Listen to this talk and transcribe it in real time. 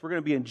We're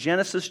going to be in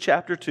Genesis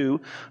chapter 2,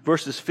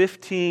 verses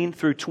 15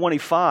 through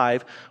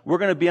 25. We're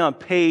going to be on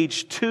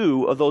page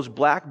 2 of those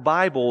black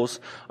Bibles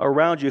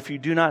around you if you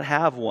do not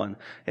have one.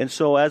 And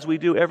so as we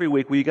do every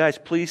week, will you guys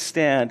please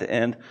stand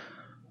and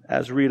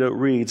as Rita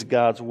reads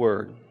God's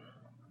Word.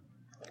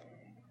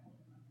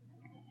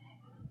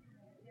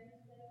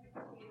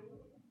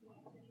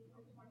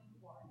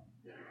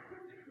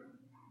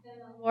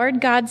 Lord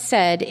God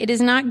said, "It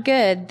is not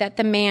good that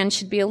the man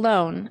should be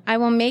alone. I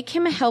will make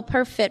him a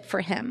helper fit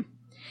for him."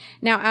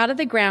 Now out of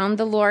the ground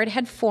the Lord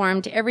had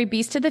formed every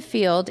beast of the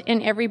field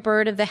and every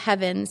bird of the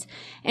heavens,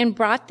 and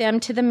brought them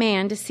to the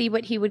man to see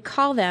what he would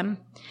call them.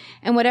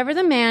 And whatever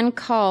the man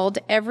called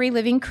every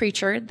living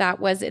creature,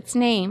 that was its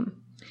name.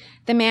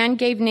 The man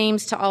gave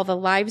names to all the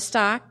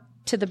livestock,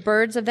 to the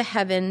birds of the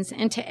heavens,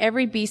 and to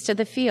every beast of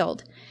the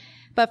field.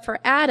 But for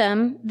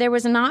Adam there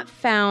was not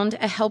found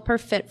a helper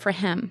fit for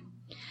him.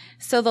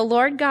 So the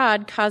Lord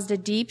God caused a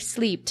deep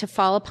sleep to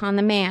fall upon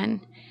the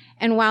man,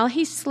 and while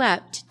he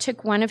slept,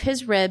 took one of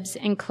his ribs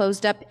and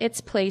closed up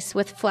its place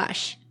with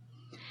flesh.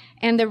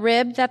 And the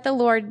rib that the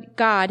Lord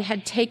God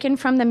had taken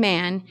from the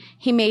man,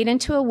 he made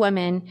into a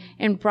woman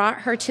and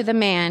brought her to the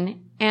man.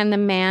 And the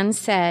man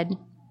said,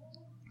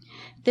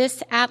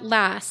 "This at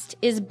last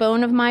is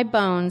bone of my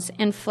bones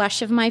and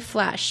flesh of my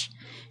flesh.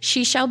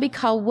 She shall be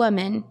called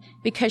woman,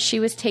 because she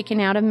was taken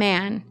out of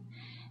man.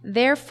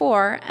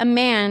 Therefore a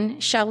man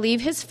shall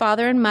leave his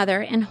father and mother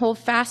and hold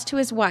fast to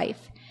his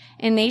wife,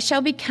 and they shall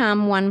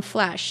become one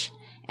flesh.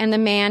 And the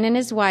man and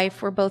his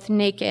wife were both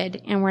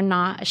naked and were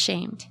not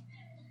ashamed."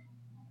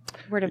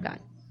 Word of God.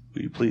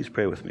 Will you please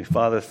pray with me?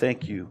 Father,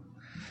 thank you.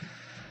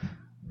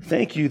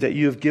 Thank you that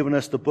you have given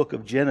us the book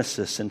of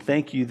Genesis, and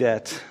thank you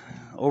that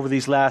over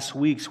these last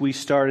weeks we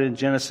started in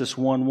Genesis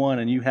 1:1,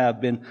 and you have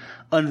been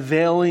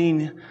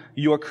unveiling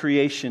your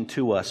creation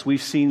to us.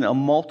 We've seen a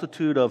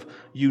multitude of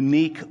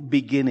unique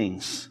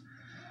beginnings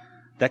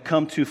that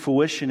come to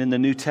fruition in the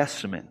New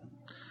Testament.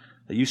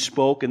 That you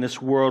spoke and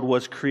this world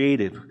was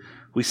created.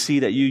 We see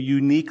that you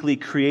uniquely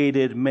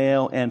created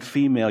male and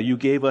female. You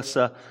gave us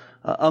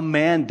a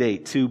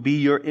mandate to be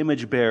your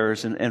image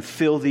bearers and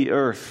fill the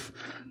earth,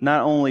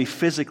 not only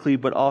physically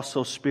but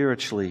also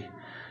spiritually.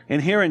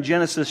 And here in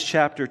Genesis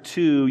chapter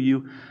 2,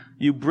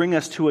 you bring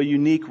us to a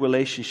unique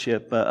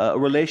relationship, a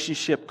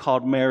relationship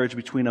called marriage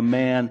between a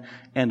man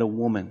and a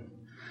woman.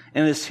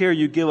 And it's here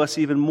you give us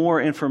even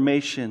more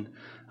information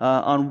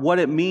on what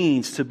it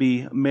means to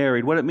be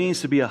married, what it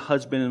means to be a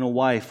husband and a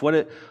wife, what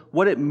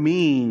it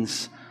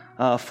means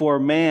for a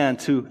man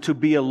to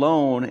be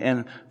alone,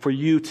 and for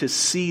you to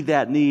see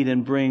that need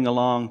and bring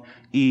along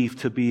Eve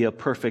to be a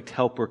perfect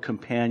helper,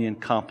 companion,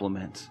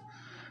 complement.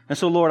 And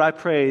so, Lord, I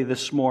pray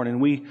this morning,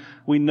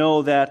 we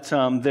know that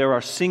there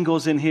are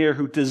singles in here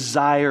who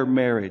desire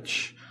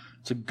marriage.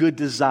 It's a good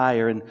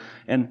desire,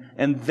 and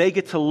they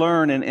get to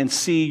learn and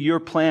see your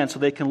plan so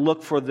they can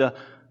look for the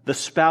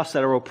spouse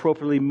that will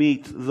appropriately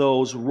meet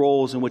those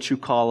roles in which you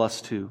call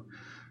us to.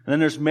 And then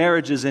there's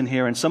marriages in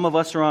here, and some of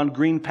us are on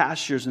green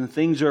pastures, and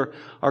things are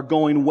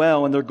going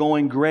well, and they're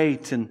going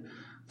great, and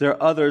there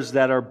are others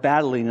that are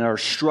battling and are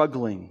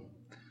struggling.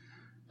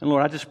 And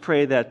Lord, I just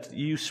pray that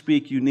you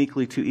speak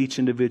uniquely to each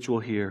individual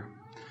here,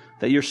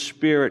 that your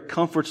Spirit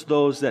comforts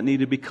those that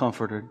need to be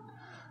comforted,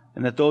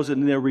 and that those that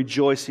need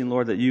rejoicing,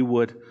 Lord, that you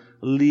would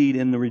lead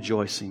in the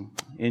rejoicing.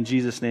 In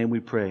Jesus' name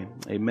we pray.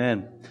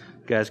 Amen.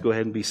 Guys, go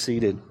ahead and be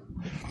seated.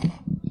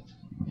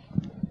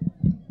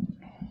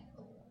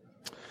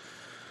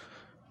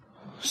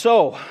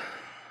 So,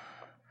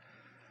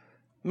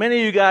 many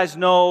of you guys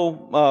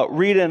know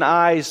Rita and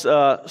I's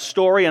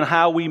story and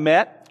how we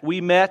met.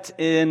 We met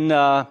in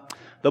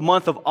the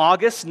month of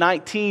August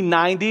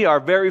 1990, our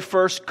very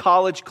first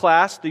college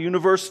class, the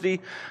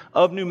University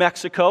of New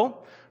Mexico.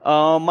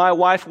 My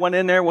wife went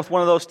in there with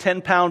one of those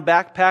 10-pound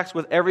backpacks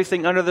with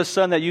everything under the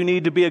sun that you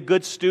need to be a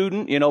good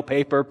student,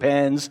 paper,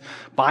 pens,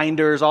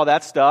 binders, all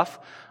that stuff.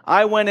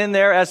 I went in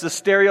there as the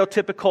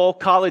stereotypical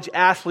college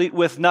athlete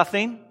with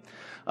nothing.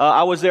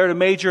 I was there to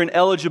major in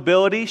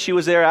eligibility. She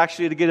was there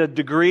actually to get a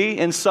degree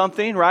in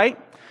something, right?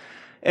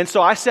 And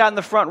so I sat in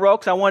the front row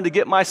because I wanted to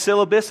get my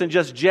syllabus and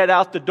just jet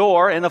out the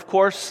door. And of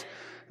course,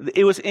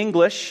 it was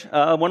English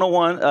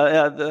 101.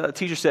 The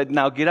teacher said,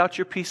 "Now get out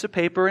your piece of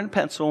paper and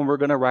pencil and we're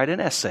going to write an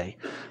essay."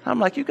 I'm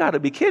like, you got to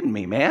be kidding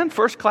me, man.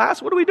 First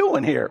class? What are we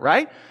doing here,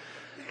 right?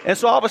 And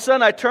so all of a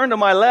sudden I turned to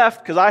my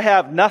left because I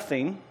have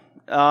nothing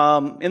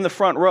in the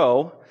front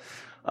row.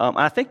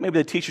 I think maybe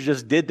the teacher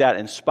just did that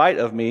in spite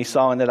of me,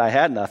 seeing that I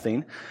had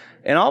nothing.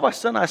 And all of a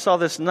sudden I saw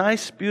this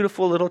nice,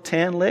 beautiful little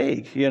tan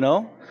leg,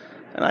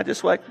 And I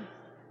just like,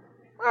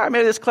 all right,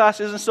 maybe this class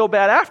isn't so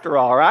bad after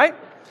all, right?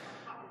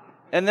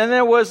 And then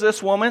there was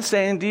this woman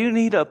saying, "Do you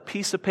need a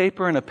piece of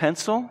paper and a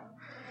pencil?"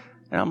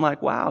 And I'm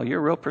like, wow,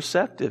 you're real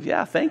perceptive.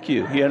 Yeah, thank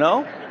you,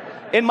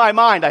 In my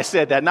mind, I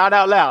said that, not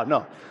out loud,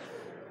 no.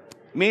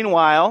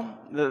 Meanwhile,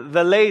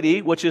 the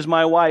lady, which is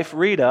my wife,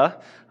 Rita,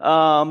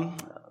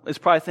 is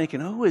probably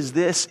thinking, who is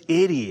this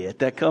idiot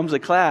that comes to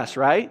class,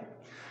 right?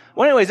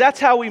 Well, anyways, that's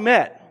how we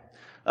met.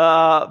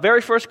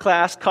 Very first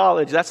class,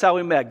 college. That's how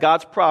we met.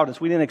 God's providence.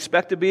 We didn't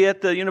expect to be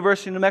at the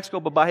University of New Mexico,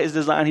 but by His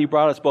design, He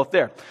brought us both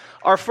there.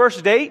 Our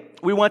first date,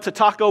 we went to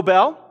Taco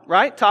Bell,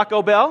 right?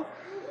 Taco Bell.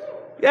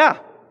 Yeah.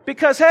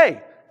 Because,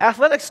 hey,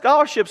 athletic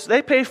scholarships,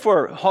 they pay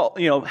for,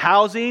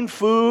 housing,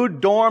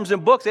 food, dorms,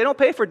 and books. They don't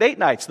pay for date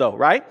nights, though,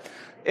 right?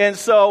 And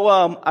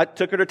so I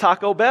took her to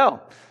Taco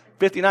Bell.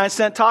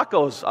 59-cent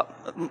tacos.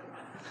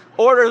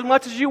 Order as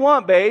much as you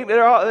want, babe.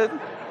 They're all,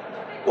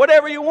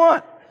 whatever you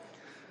want.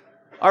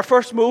 Our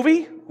first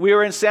movie, we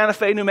were in Santa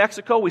Fe, New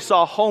Mexico. We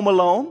saw Home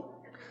Alone,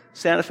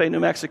 Santa Fe, New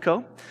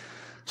Mexico.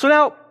 So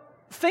now,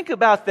 think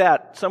about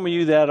that, some of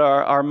you that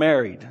are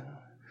married.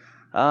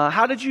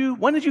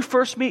 When did you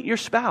first meet your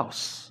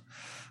spouse?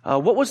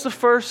 What was the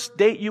first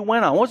date you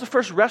went on? What was the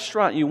first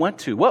restaurant you went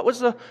to? What was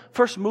the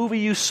first movie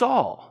you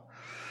saw?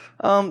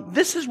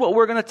 This is what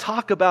we're going to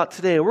talk about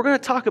today. We're going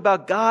to talk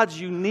about God's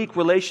unique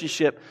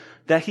relationship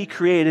that He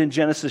created in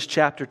Genesis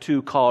chapter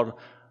 2 called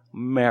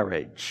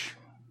marriage.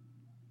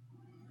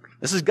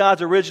 This is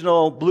God's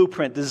original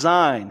blueprint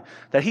design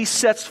that He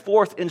sets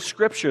forth in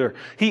Scripture.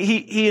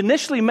 He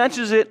initially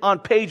mentions it on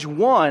page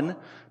 1,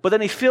 but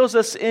then He fills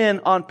us in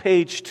on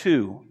page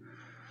 2.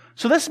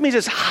 So this means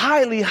it's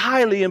highly,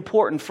 highly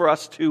important for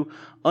us to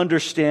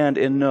understand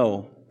and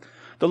know.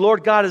 The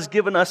Lord God has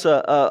given us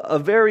a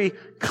very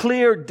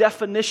clear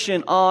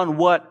definition on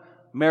what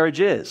marriage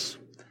is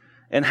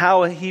and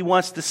how He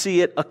wants to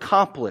see it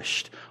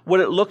accomplished, what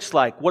it looks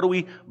like, what do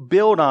we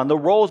build on, the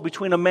roles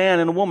between a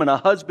man and a woman, a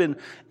husband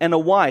and a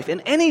wife.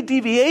 And any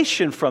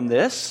deviation from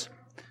this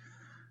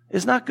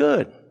is not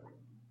good.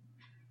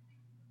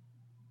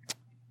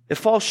 It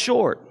falls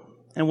short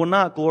and will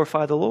not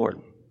glorify the Lord.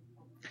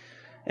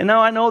 And now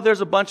I know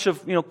there's a bunch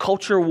of,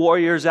 culture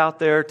warriors out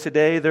there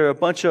today. There are a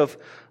bunch of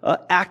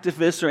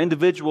activists or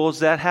individuals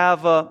that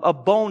have a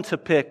bone to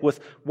pick with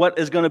what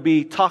is going to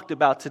be talked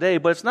about today.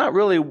 But it's not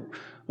really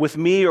with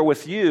me or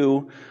with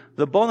you.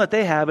 The bone that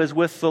they have is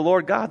with the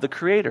Lord God, the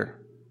Creator.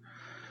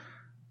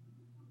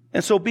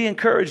 And so be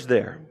encouraged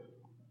there.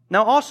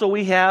 Now also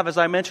we have, as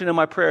I mentioned in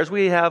my prayers,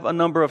 we have a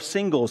number of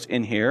singles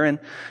in here.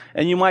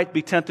 And you might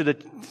be tempted to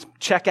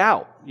check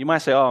out. You might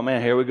say, oh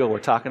man, here we go. We're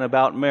talking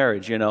about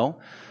marriage,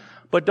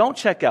 But don't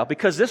check out,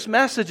 because this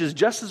message is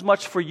just as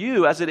much for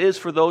you as it is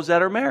for those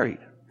that are married.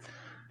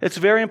 It's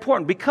very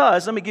important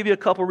because, let me give you a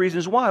couple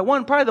reasons why.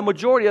 One, probably the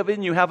majority of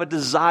you have a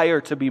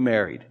desire to be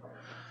married.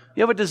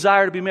 You have a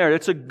desire to be married.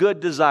 It's a good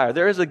desire.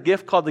 There is a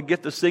gift called the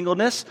gift of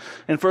singleness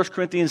in 1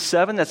 Corinthians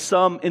 7 that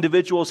some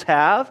individuals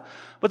have.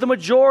 But the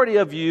majority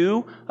of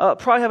you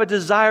probably have a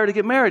desire to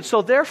get married.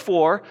 So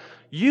therefore,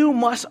 you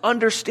must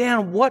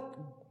understand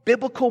what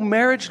biblical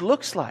marriage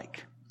looks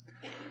like.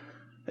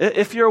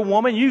 If you're a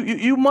woman,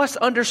 you must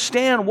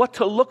understand what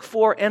to look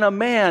for in a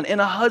man,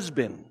 in a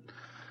husband.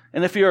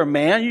 And if you're a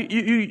man,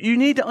 you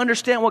need to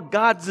understand what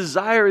God's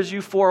desire is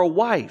you for a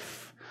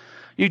wife.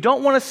 You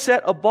don't want to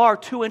set a bar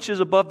 2 inches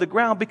above the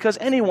ground because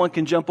anyone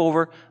can jump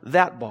over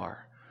that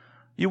bar.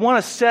 You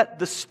want to set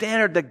the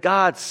standard that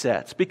God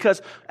sets,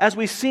 because as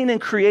we've seen in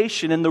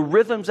creation and the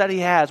rhythms that He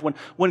has,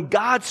 when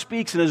God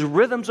speaks and His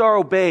rhythms are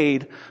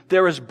obeyed,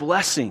 there is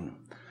blessing.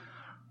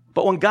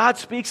 But when God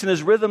speaks and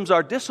His rhythms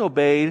are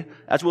disobeyed,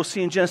 as we'll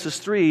see in Genesis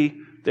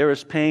 3, there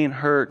is pain,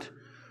 hurt,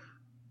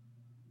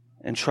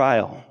 and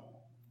trial.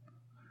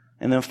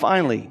 And then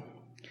finally,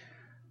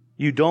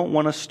 you don't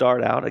want to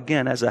start out,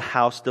 again, as a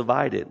house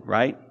divided,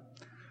 right?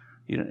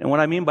 And what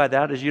I mean by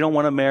that is you don't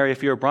want to marry,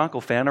 if you're a Bronco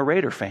fan, a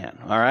Raider fan,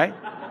 all right?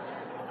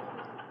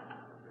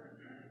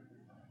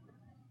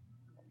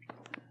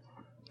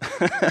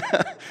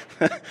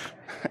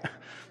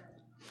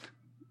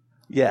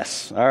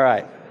 Yes, all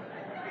right.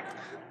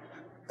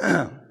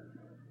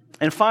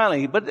 And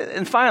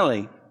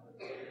finally,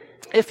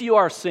 if you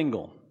are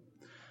single,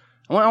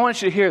 I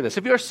want you to hear this.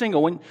 If you're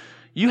single, when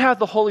you have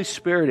the Holy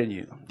Spirit in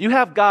you, you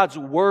have God's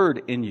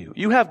Word in you,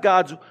 you have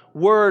God's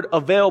Word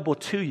available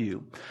to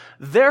you.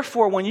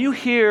 Therefore, when you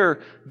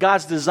hear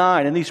God's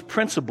design and these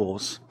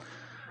principles,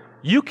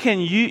 you can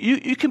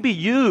be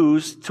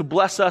used to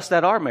bless us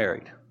that are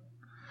married.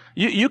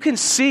 You can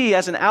see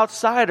as an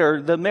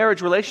outsider the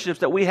marriage relationships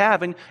that we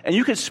have, and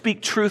you can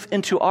speak truth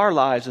into our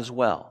lives as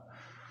well.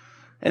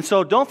 And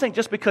so don't think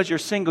just because you're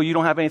single you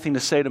don't have anything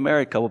to say to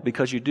married couple,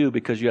 because you do,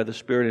 because you have the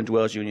Spirit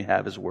indwells you and you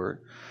have His Word.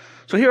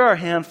 So here are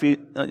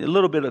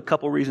a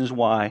couple reasons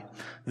why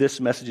this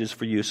message is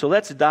for you. So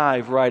let's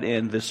dive right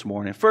in this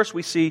morning. First,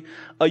 we see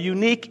a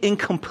unique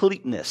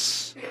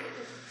incompleteness.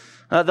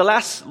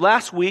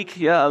 Last week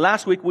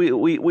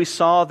we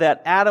saw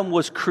that Adam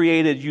was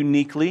created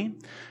uniquely.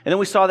 And then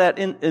we saw that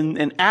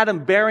in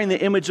Adam bearing the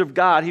image of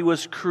God, he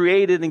was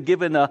created and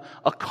given a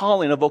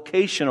calling, a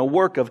vocation, a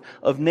work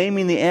of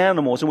naming the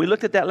animals. And we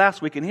looked at that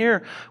last week. And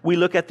here we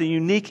look at the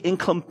unique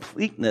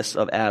incompleteness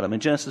of Adam in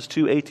Genesis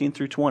 2:18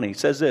 through 20. It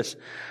says this,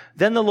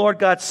 "Then the Lord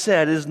God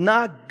said, it is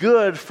not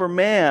good for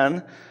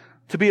man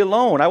to be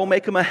alone. I will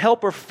make him a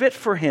helper fit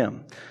for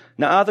him.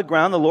 Now out of the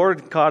ground the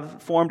Lord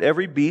God formed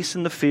every beast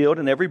in the field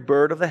and every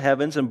bird of the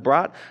heavens and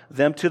brought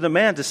them to the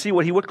man to see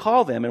what he would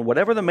call them. And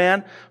whatever the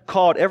man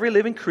called every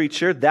living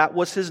creature, that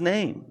was his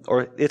name,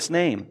 or its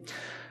name.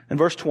 In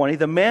verse 20,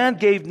 the man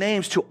gave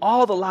names to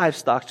all the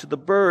livestock, to the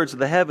birds of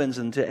the heavens,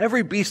 and to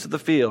every beast of the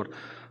field.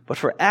 But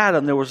for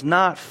Adam there was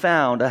not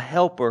found a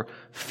helper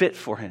fit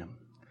for him.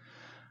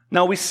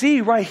 Now we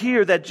see right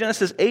here that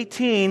Genesis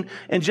 18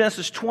 and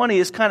Genesis 20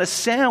 is kind of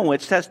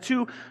sandwiched, has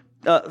two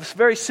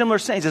very similar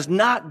sayings. It's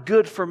not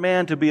good for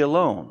man to be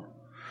alone.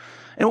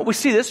 And what we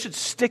see, this should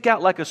stick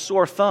out like a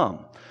sore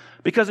thumb.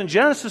 Because in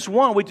Genesis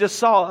 1, we just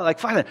saw, like,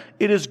 finally,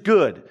 it is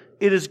good.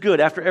 It is good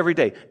after every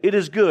day. It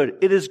is good.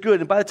 It is good.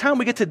 And by the time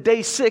we get to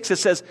day 6, it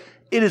says,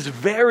 it is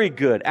very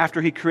good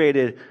after he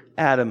created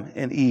Adam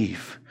and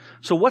Eve.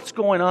 So what's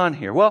going on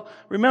here? Well,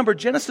 remember,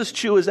 Genesis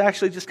 2 is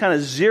actually just kind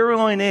of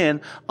zeroing in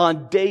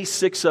on day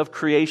 6 of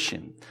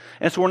creation.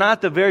 And so we're not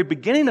at the very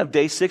beginning of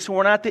day 6, and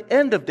we're not at the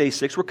end of day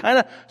 6. We're kind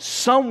of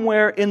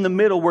somewhere in the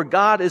middle where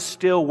God is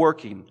still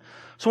working.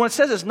 So when it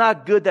says it's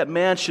not good that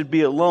man should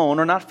be alone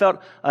or not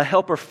felt a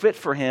helper fit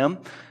for him,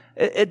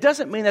 it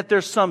doesn't mean that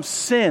there's some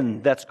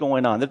sin that's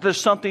going on, that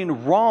there's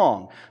something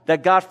wrong,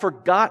 that God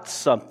forgot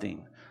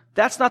something.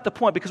 That's not the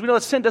point, because we know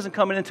that sin doesn't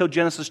come in until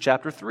Genesis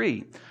chapter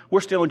 3.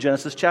 We're still in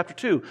Genesis chapter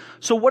 2.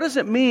 So what does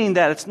it mean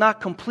that it's not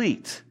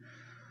complete?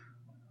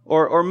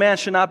 Or man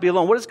should not be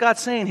alone? What is God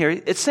saying here?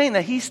 It's saying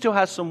that he still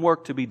has some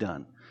work to be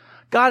done.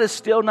 God is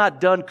still not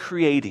done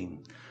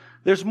creating.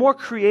 There's more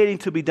creating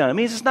to be done. It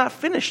means it's not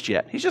finished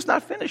yet. He's just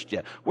not finished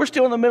yet. We're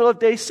still in the middle of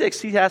day 6.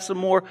 He has some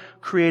more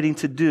creating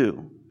to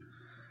do.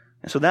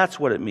 And so that's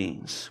what it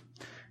means.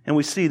 And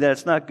we see that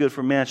it's not good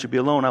for man should be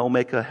alone. I will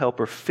make a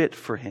helper fit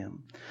for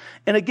him.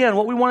 And again,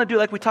 what we want to do,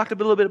 like we talked a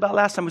little bit about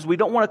last time, is we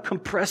don't want to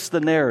compress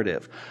the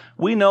narrative.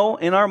 We know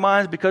in our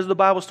minds, because of the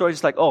Bible story,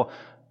 it's like, oh,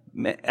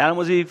 Adam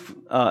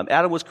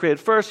was created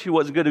first. He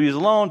wasn't good to be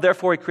alone.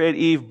 Therefore, he created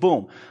Eve.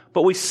 Boom.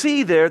 But we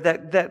see there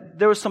that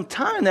there was some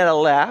time that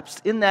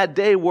elapsed in that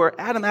day where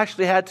Adam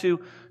actually had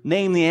to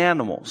name the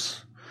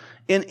animals.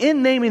 And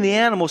in naming the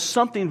animals,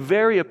 something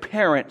very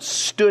apparent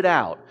stood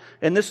out.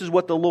 And this is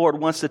what the Lord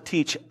wants to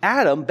teach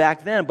Adam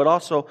back then, but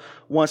also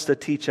wants to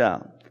teach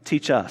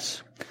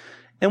us.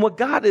 And what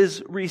God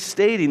is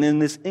restating in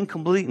this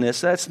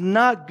incompleteness, that's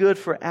not good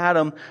for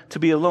Adam to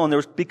be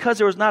alone. Because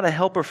there was not a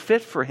helper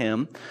fit for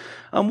him.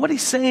 What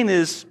he's saying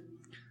is,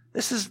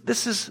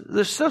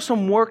 there's still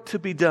some work to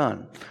be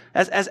done.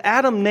 As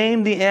Adam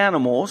named the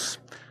animals,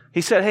 he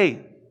said,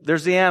 hey,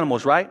 there's the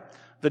animals, right?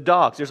 The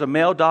dogs. There's a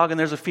male dog and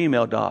there's a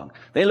female dog.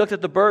 They looked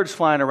at the birds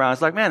flying around.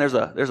 It's like, man,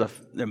 there's a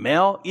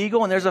male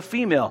eagle and there's a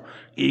female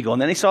eagle.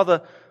 And then he saw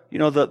the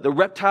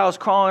reptiles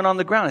crawling on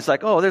the ground. It's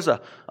like, oh, there's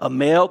a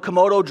male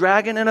Komodo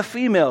dragon and a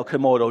female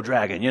Komodo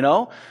dragon,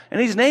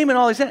 And he's naming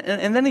all these,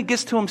 and then he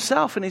gets to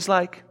himself and he's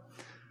like,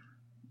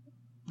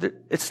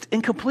 it's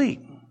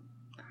incomplete.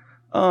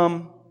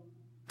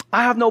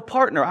 I have no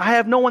partner. I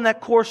have no one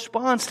that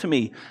corresponds to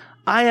me.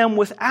 I am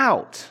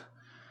without.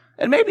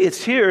 And maybe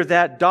it's here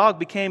that dog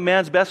became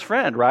man's best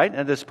friend, right?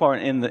 At this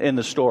point in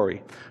the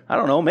story. I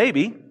don't know,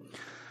 maybe.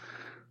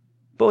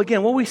 But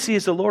again, what we see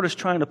is the Lord is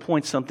trying to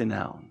point something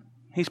out.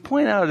 He's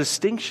pointing out a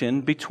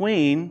distinction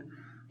between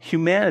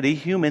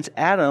humans,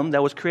 Adam,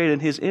 that was created in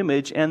his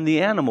image, and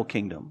the animal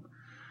kingdom.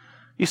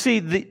 You see,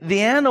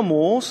 the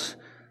animals,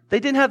 they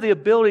didn't have the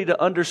ability to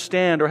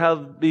understand or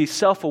be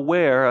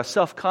self-aware,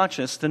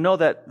 self-conscious, to know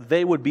that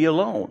they would be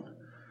alone.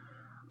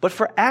 But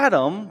for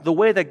Adam, the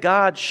way that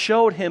God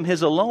showed him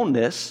his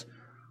aloneness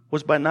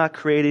was by not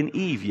creating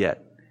Eve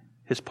yet,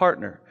 his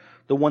partner,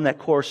 the one that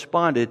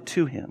corresponded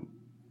to him.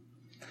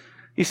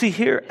 You see,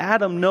 here,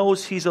 Adam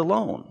knows he's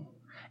alone.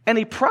 And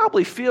he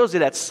probably feels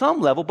it at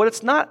some level, but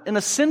it's not in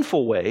a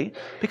sinful way,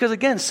 because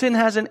again, sin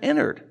hasn't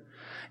entered.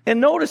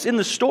 And notice in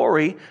the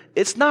story,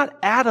 it's not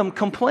Adam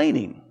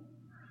complaining.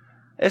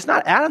 It's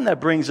not Adam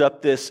that brings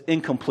up this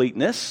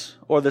incompleteness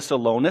or this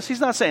aloneness. He's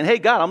not saying, hey,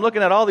 God, I'm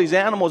looking at all these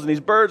animals and these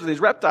birds and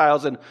these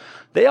reptiles, and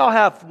they all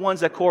have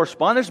ones that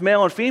correspond. There's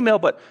male and female,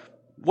 but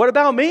what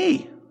about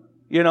me?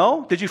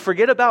 Did you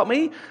forget about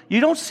me? You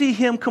don't see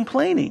him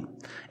complaining.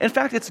 In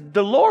fact, it's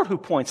the Lord who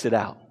points it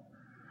out.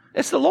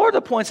 It's the Lord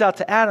that points out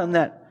to Adam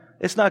that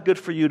it's not good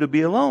for you to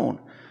be alone.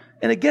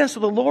 And again, so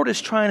the Lord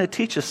is trying to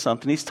teach us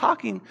something.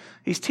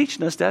 He's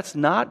teaching us that's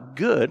not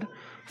good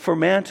for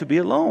man to be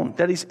alone,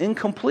 that he's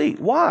incomplete.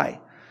 Why?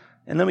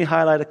 And let me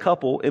highlight a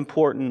couple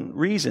important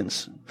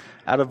reasons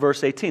out of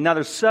verse 18. Now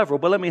there's several,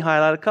 but let me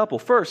highlight a couple.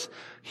 First,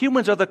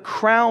 humans are the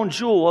crown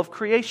jewel of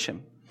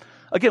creation.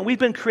 Again, we've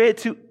been created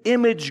to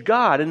image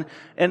God.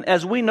 And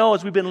as we know,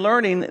 as we've been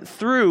learning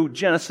through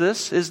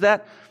Genesis, is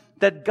that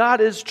God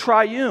is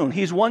triune.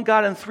 He's one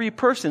God in three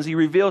persons. He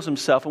reveals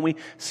himself. And we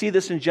see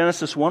this in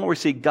Genesis 1, where we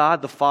see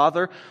God the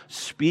Father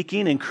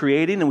speaking and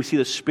creating, and we see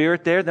the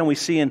Spirit there. Then we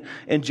see in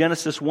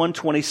Genesis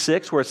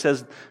 1:26, where it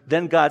says,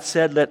 then God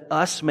said, let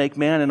us make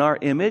man in our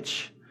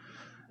image.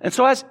 And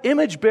so as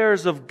image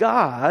bearers of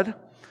God,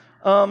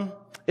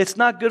 it's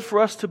not good for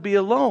us to be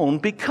alone,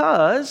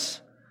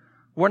 because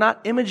we're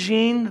not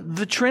imaging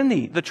the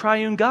Trinity, the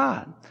triune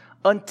God.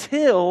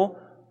 until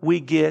we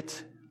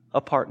get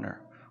a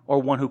partner or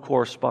one who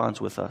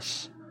corresponds with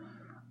us.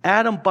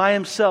 Adam by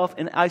himself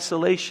in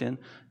isolation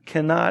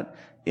cannot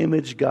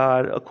image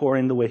God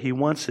according to the way he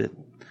wants it.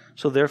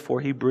 So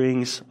therefore he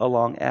brings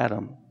along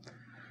Adam.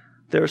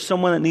 There is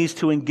someone that needs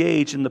to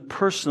engage in the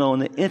personal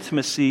and the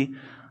intimacy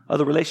of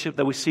the relationship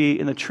that we see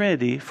in the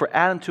Trinity. For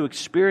Adam to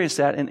experience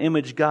that and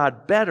image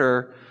God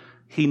better,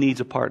 he needs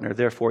a partner.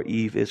 Therefore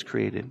Eve is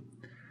created.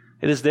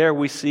 It is there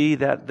we see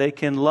that they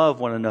can love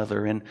one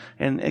another and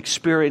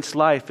experience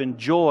life and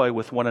joy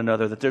with one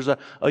another, that there's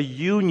a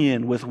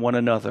union with one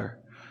another.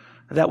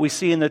 That we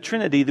see in the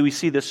Trinity, that we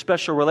see this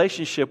special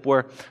relationship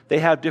where they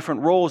have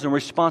different roles and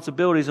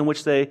responsibilities in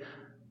which they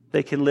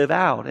can live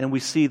out. And we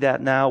see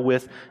that now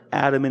with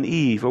Adam and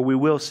Eve, or we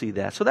will see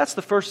that. So that's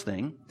the first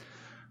thing.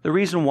 The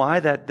reason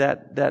why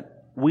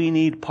that we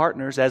need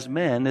partners as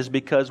men is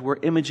because we're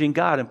imaging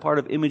God, and part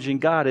of imaging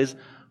God is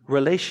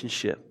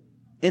relationship,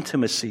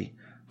 intimacy,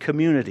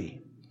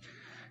 community.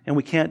 And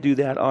we can't do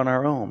that on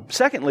our own.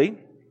 Secondly,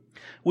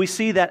 we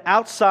see that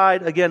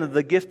outside, again, of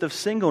the gift of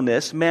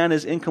singleness, man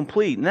is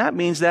incomplete. And that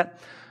means that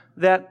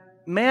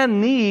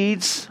man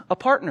needs a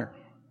partner.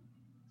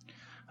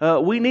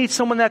 We need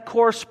someone that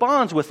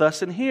corresponds with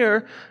us. And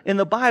here in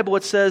the Bible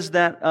it says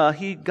that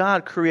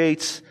God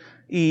creates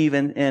Eve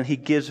and he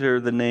gives her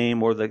the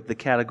name or the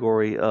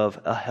category of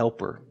a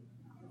helper.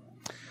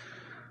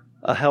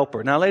 A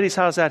helper. Now, ladies,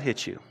 how does that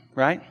hit you,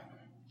 right?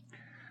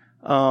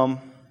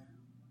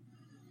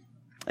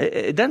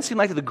 It doesn't seem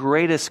like the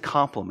greatest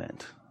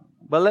compliment.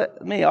 But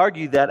let me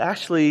argue that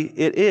actually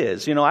it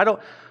is.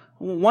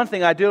 One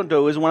thing I don't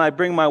do is when I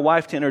bring my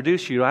wife to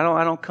introduce you,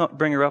 I don't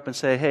bring her up and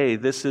say, hey,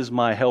 this is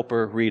my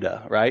helper,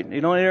 Rita, right?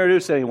 You don't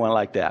introduce anyone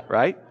like that,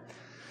 right?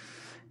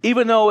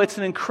 Even though it's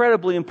an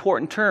incredibly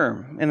important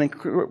term, an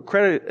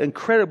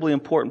incredibly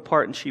important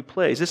part she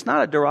plays. It's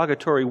not a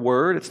derogatory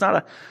word. It's not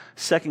a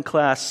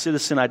second-class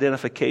citizen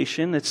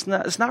identification. It's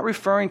not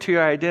referring to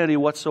your identity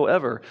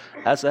whatsoever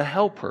as a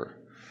helper.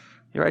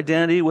 Your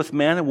identity with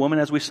man and woman,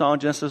 as we saw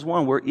in Genesis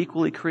 1, we're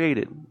equally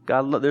created.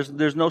 God,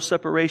 there's no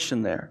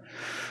separation there.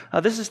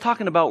 This is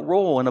talking about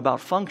role and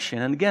about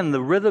function. And again, the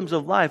rhythms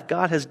of life,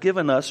 God has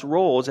given us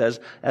roles as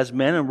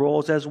men and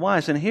roles as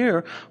wives. And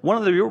here, one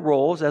of your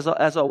roles as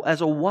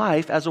a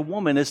wife, as a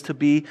woman, is to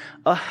be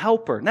a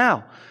helper.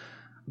 Now,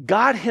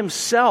 God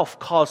himself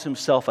calls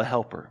himself a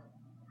helper.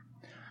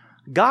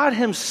 God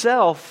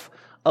himself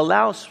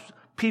allows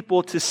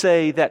people to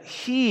say that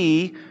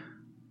he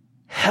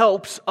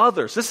helps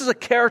others. This is a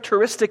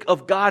characteristic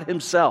of God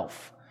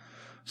himself.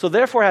 So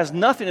therefore it has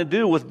nothing to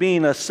do with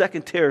being a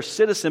second-tier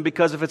citizen,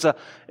 because if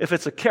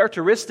it's a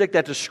characteristic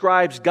that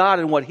describes God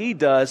and what he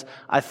does,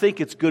 I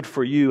think it's good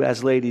for you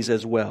as ladies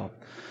as well.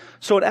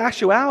 So in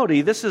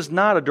actuality, this is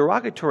not a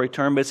derogatory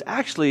term, but it's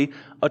actually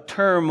a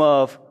term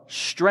of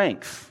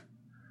strength.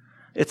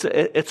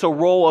 It's a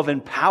role of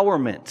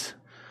empowerment.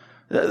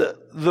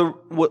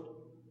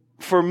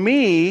 For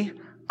me,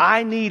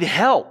 I need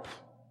help.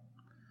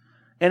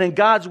 And in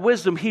God's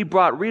wisdom, he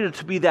brought Rita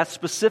to be that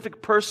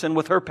specific person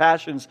with her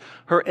passions,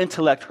 her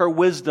intellect, her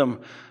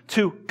wisdom,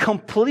 to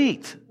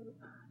complete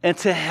and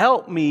to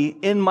help me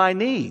in my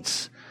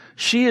needs.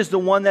 She is the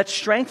one that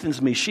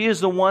strengthens me. She is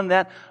the one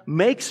that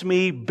makes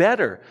me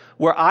better.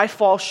 Where I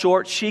fall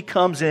short, she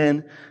comes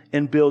in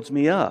and builds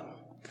me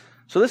up.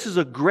 So this is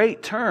a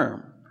great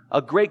term,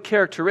 a great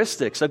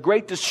characteristics, a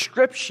great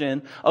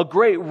description, a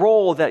great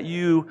role that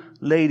you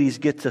ladies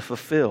get to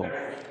fulfill.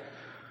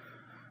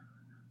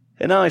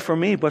 And not only for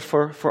me, but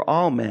for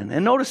all men.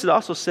 And notice it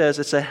also says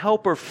it's a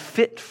helper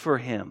fit for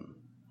him.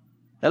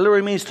 That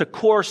literally means to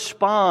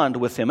correspond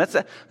with him.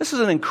 This is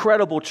an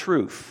incredible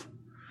truth.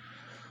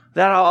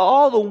 That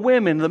all the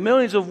women, the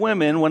millions of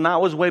women, when I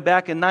was way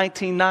back in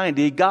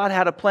 1990, God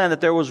had a plan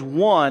that there was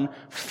one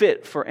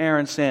fit for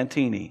Aaron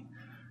Santini.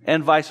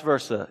 And vice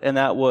versa. And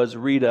that was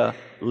Rita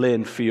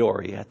Lynn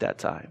Fiore at that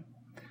time.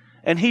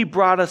 And he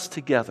brought us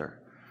together.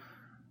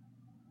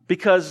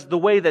 Because the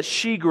way that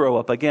she grew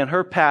up, again,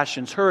 her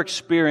passions, her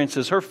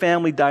experiences, her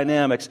family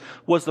dynamics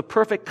was the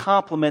perfect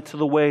complement to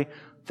the way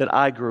that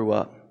I grew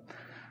up.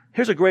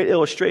 Here's a great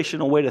illustration,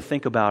 a way to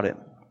think about it.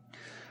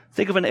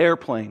 Think of an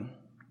airplane.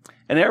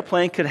 An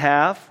airplane could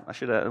have,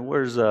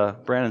 where's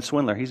Brandon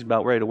Swindler? He's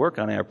about ready to work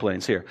on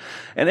airplanes here.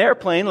 An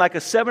airplane, like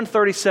a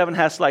 737,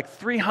 has like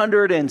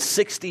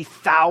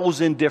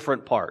 360,000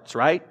 different parts,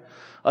 right?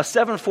 A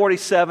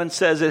 747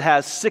 says it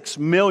has 6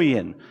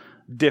 million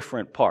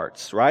different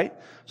parts, right?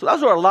 So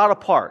those are a lot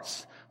of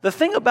parts. The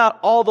thing about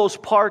all those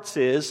parts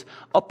is,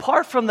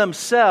 apart from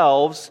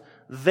themselves,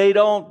 they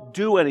don't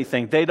do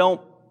anything. They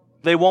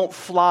won't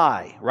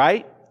fly,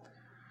 right?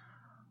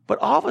 But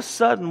all of a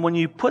sudden, when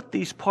you put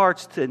these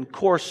parts to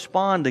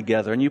correspond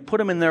together and you put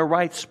them in their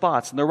right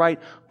spots, in the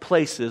right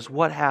places,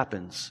 what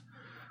happens?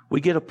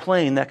 We get a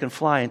plane that can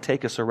fly and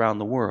take us around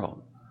the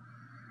world.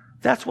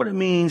 That's what it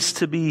means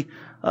to be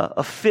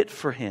a fit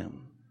for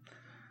him.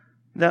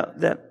 Now,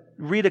 that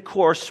Rita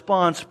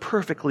corresponds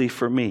perfectly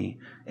for me,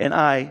 and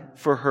I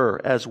for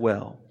her as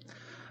well.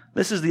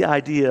 This is the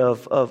idea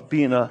of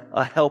being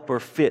a helper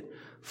fit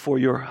for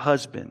your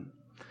husband.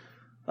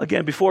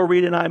 Again, before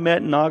Rita and I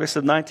met in August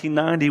of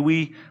 1990,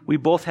 we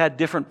both had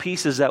different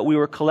pieces that we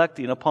were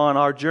collecting upon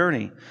our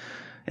journey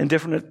and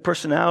different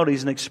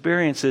personalities and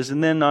experiences.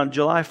 And then on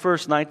July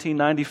 1st,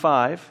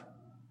 1995,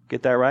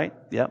 get that right?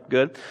 Yep,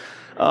 good.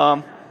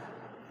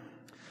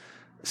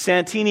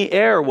 Santini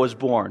heir was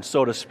born,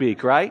 so to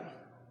speak, right?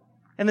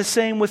 And the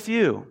same with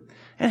you.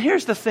 And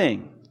here's the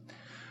thing.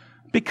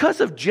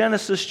 Because of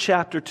Genesis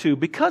chapter 2,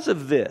 because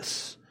of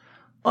this,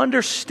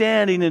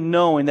 understanding and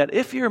knowing that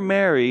if you're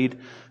married,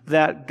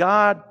 that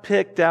God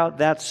picked out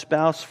that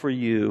spouse for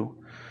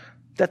you,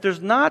 that there's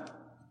not,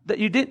 that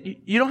you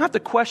don't have to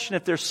question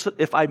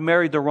if I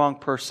married the wrong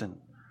person,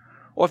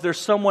 or if there's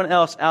someone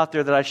else out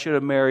there that I should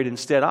have married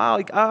instead.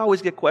 I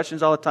always get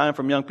questions all the time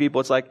from young people.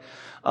 It's like,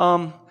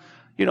 how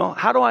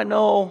do I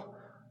know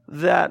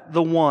that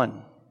the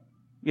one?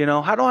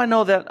 How do I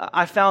know that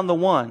I found the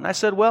one? And I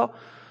said, well,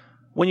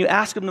 when you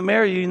ask them to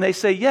marry you and they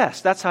say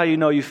yes, that's how you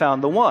know you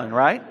found the one,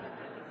 right?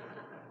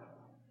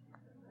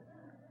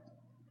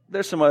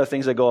 There's some other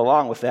things that go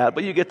along with that,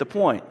 but you get the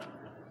point.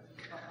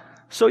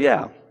 So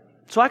yeah.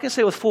 So I can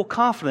say with full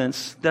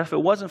confidence that if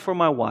it wasn't for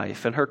my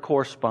wife and her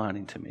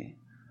corresponding to me,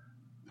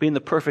 being the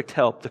perfect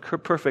help, the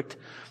perfect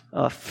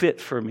fit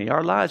for me,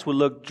 our lives would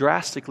look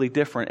drastically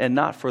different, and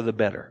not for the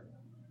better,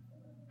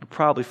 but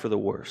probably for the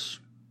worse.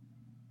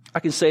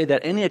 I can say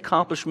that any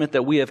accomplishment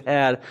that we have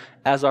had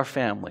as our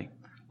family,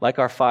 like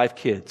our 5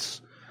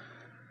 kids,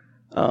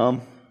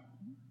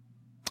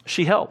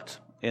 she helped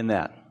in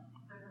that.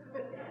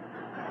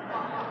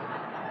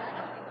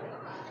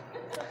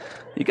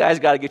 You guys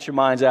got to get your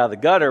minds out of the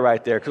gutter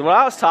right there, because what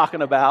I was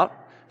talking about,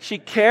 she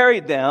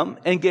carried them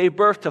and gave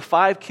birth to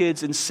 5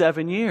 kids in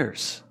 7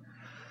 years.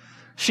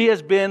 She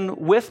has been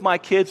with my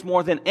kids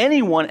more than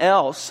anyone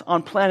else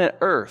on planet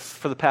Earth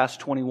for the past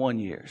 21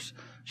 years.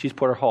 She's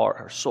put her heart,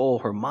 her soul,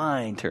 her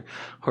mind, her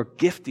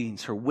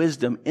giftings, her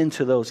wisdom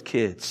into those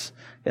kids.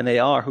 And they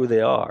are who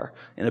they are,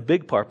 in a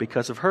big part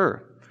because of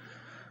her.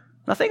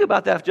 Now think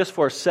about that just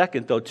for a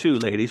second, though, too,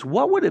 ladies.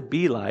 What would it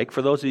be like,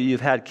 for those of you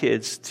who've had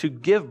kids, to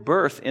give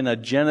birth in a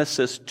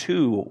Genesis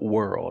 2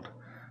 world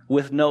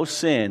with no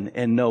sin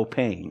and no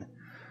pain?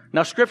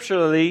 Now,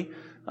 scripturally,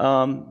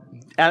 Adam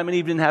and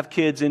Eve didn't have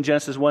kids in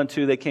Genesis 1,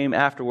 2. They came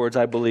afterwards,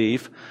 I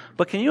believe.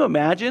 But can you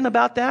imagine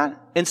about that?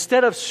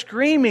 Instead of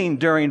screaming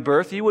during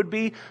birth, you would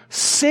be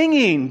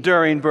singing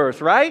during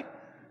birth, right?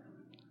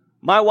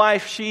 My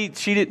wife, she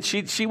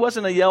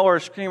wasn't a yeller or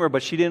a screamer,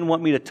 but she didn't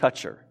want me to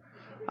touch her.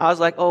 I was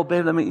like, oh,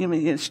 babe,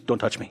 don't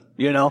touch me,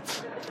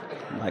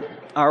 I'm like,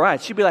 all right.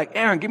 She'd be like,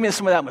 Aaron, give me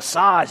some of that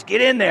massage.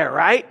 Get in there,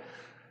 right?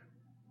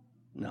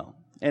 No.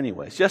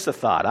 Anyways, just a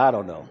thought. I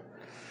don't know.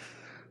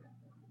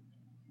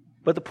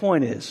 But the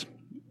point is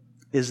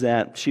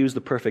that she was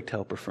the perfect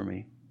helper for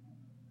me.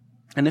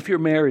 And if you're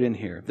married in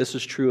here, this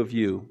is true of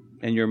you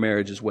and your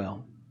marriage as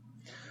well.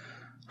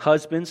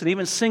 Husbands and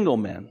even single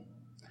men,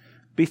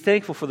 be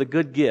thankful for the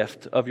good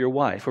gift of your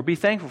wife, or be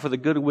thankful for the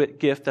good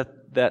gift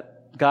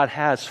that God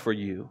has for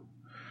you.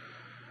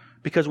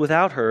 Because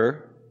without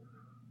her,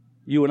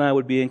 you and I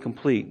would be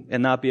incomplete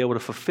and not be able to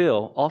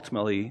fulfill,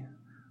 ultimately,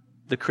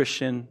 the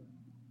Christian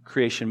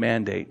creation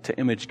mandate to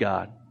image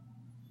God.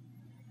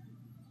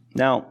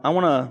 Now, I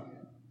want to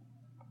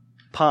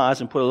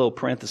pause and put a little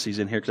parentheses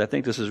in here, because I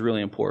think this is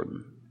really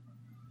important.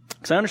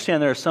 Because I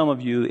understand there are some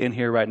of you in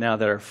here right now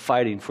that are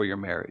fighting for your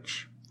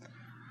marriage,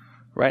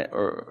 right?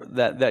 Or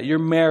that your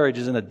marriage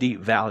is in a deep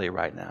valley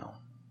right now.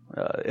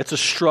 It's a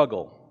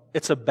struggle.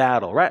 It's a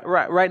battle.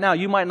 Right now,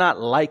 you might not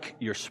like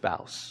your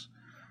spouse.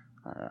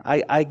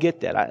 I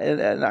get that.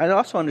 And I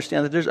also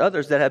understand that there's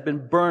others that have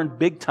been burned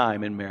big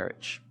time in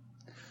marriage.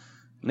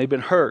 And they've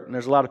been hurt, and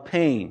there's a lot of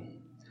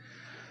pain.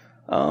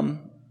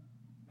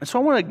 And so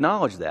I want to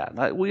acknowledge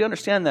that. We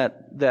understand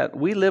that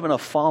we live in a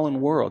fallen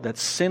world, that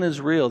sin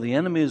is real, the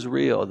enemy is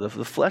real, the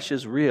flesh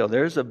is real.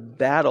 There's a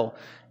battle,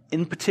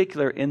 in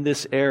particular, in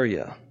this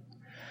area.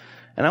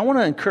 And I want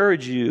to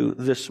encourage you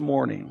this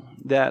morning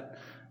that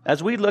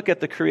as we look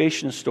at the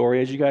creation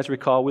story, as you guys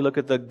recall, we look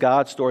at the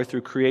God story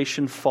through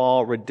creation,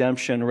 fall,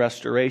 redemption,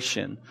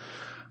 restoration.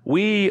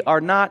 We are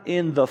not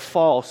in the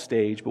fall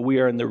stage, but we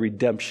are in the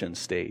redemption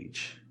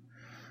stage.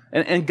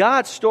 And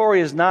God's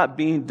story is not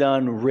being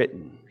done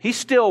written. He's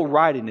still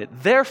writing it.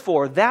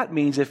 Therefore, that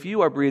means if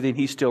you are breathing,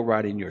 He's still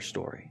writing your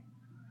story.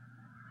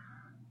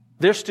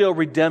 There's still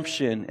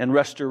redemption and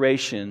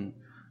restoration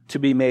to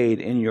be made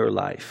in your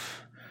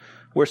life.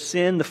 Where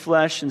sin, the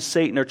flesh, and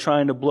Satan are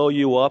trying to blow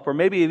you up, or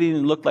maybe it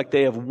even looked like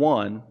they have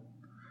won,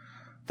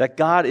 that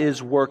God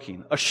is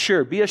working.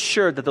 Be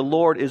assured that the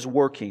Lord is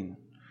working.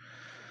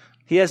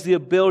 He has the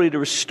ability to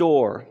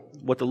restore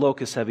what the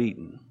locusts have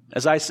eaten.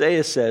 As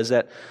Isaiah says,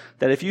 that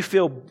if you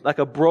feel like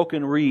a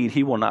broken reed,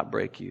 He will not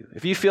break you.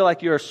 If you feel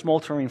like you're a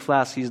smoldering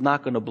flask, He's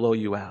not going to blow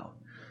you out.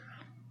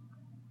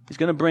 He's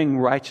going to bring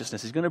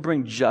righteousness. He's going to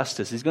bring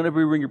justice. He's going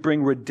to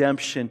bring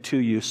redemption to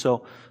you.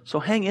 So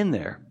hang in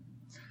there.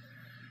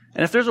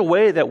 And if there's a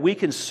way that we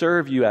can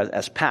serve you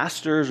as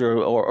pastors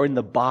or in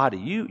the body,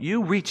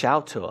 you reach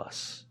out to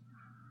us,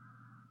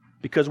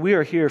 because we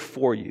are here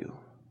for you.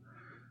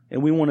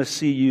 And we want to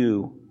see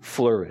you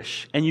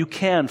flourish. And you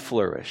can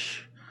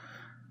flourish.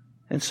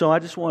 And so I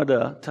just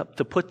wanted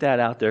to put that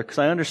out there because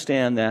I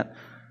understand that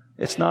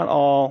it's not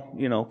all,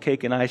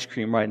 cake and ice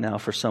cream right now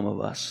for some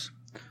of us.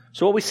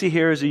 So what we see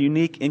here is a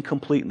unique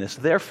incompleteness.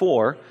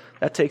 Therefore,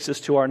 that takes us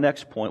to our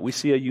next point. We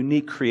see a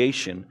unique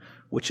creation,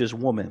 which is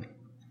woman.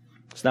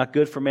 It's not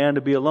good for man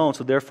to be alone,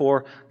 so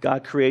therefore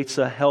God creates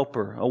a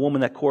helper, a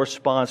woman that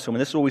corresponds to him.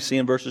 And this is what we see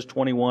in verses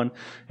 21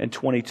 and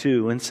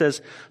 22. And it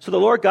says, "So the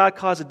Lord God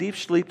caused a deep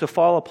sleep to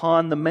fall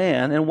upon the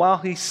man, and while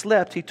he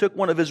slept, he took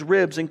one of his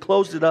ribs and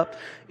closed it up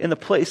in the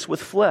place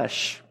with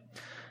flesh.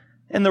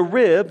 And the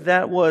rib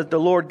that was the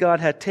Lord God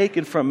had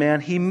taken from man,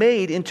 he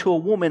made into a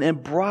woman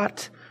and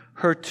brought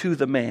her to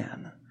the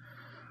man."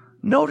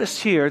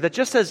 Notice here that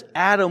just as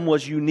Adam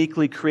was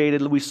uniquely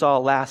created, we saw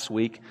last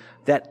week,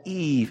 that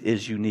Eve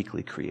is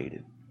uniquely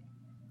created.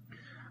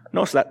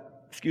 Notice that,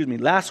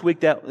 last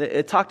week that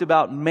it talked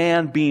about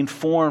man being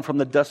formed from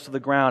the dust of the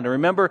ground. And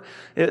remember,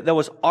 that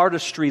was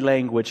artistry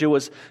language. It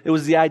was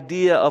the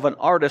idea of an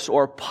artist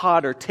or a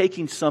potter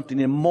taking something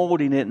and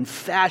molding it and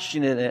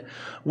fashioning it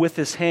with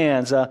his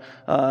hands.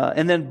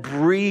 And then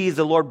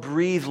the Lord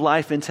breathed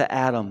life into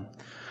Adam.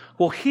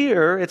 Well,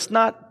 here, it's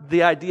not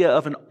the idea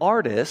of an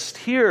artist.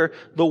 Here,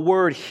 the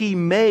word he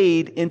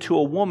made into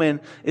a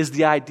woman is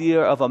the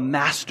idea of a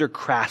master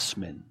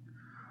craftsman,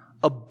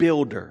 a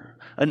builder,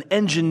 an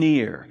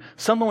engineer,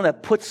 someone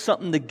that puts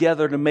something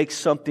together to make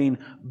something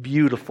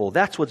beautiful.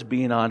 That's what's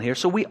being on here.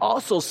 So we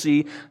also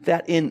see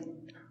that in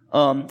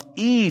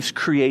Eve's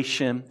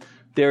creation,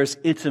 there's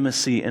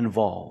intimacy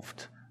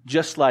involved,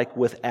 just like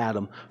with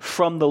Adam,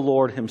 from the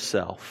Lord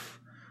himself.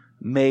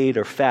 Made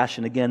or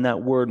fashioned. Again,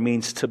 that word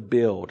means to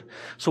build.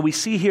 So we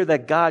see here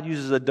that God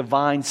uses a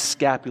divine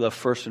scapula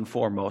first and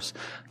foremost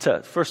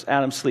to first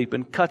Adam sleep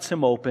and cuts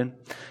him open,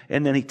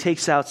 and then he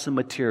takes out some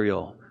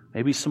material.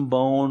 Maybe some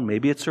bone,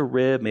 maybe it's a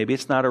rib, maybe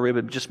it's not a rib,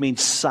 it just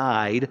means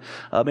side,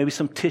 maybe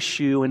some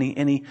tissue, and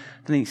then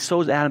he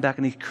sews Adam back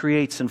and he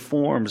creates and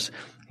forms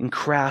and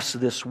crafts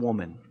this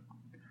woman.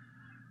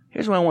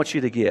 Here's what I want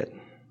you to get.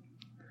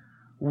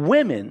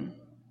 Women,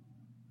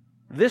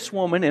 this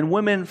woman and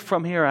women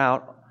from here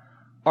out,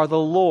 are the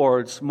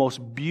Lord's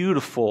most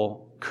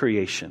beautiful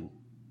creation.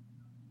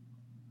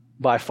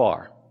 By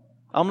far.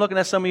 I'm looking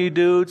at some of you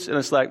dudes, and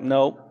it's like,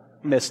 nope,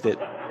 missed it.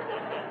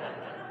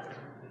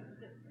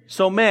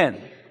 So men,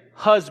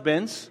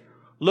 husbands,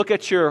 look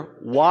at your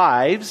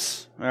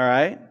wives, all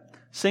right?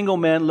 Single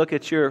men, look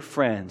at your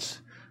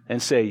friends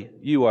and say,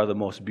 you are the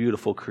most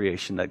beautiful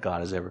creation that God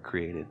has ever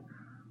created.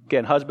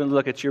 Again, husbands,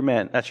 look at your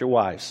men, that's your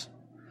wives.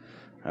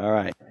 All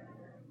right.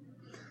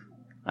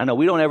 I know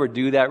we don't ever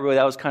do that really.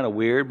 That was kind of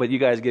weird, but you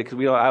guys get, because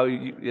we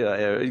don't,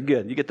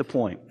 good. You get the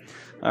point.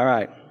 All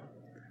right.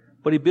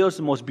 But he builds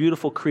the most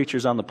beautiful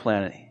creatures on the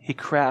planet. He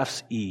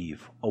crafts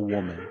Eve, a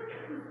woman.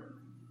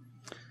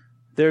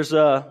 There's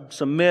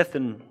some myth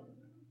and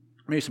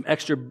maybe some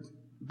extra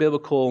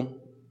biblical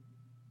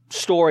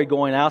story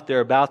going out there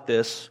about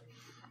this.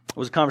 It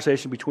was a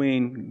conversation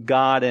between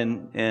God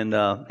and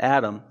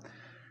Adam.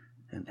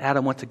 And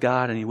Adam went to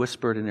God and he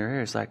whispered in their ear,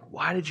 he's like,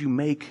 why did you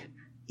make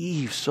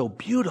Eve so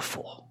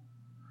beautiful?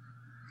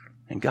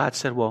 And God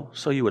said, well,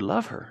 so you would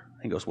love her.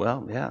 He goes,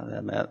 well, yeah,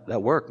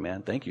 that worked,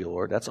 man. Thank you,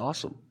 Lord. That's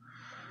awesome.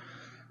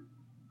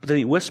 But then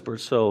he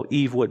whispered so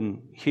Eve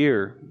wouldn't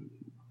hear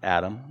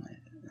Adam.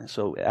 And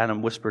so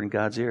Adam whispered in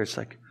God's ear, it's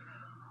like,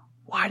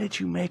 why did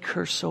you make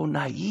her so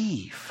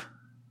naive?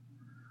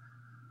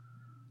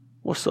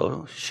 Well,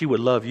 so she would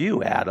love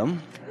you,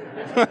 Adam.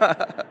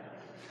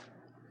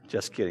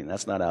 Just kidding.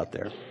 That's not out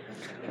there.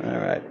 All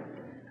right.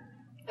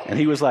 And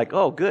he was like,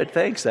 oh, good,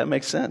 thanks. That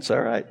makes sense.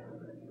 All right.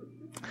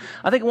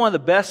 I think one of the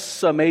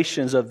best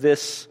summations of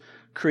this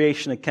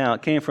creation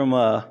account came from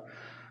an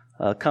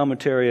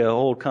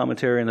old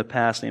commentary in the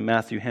past named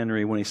Matthew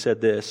Henry when he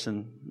said this,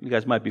 and you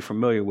guys might be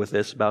familiar with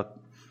this about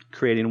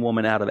creating a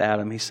woman out of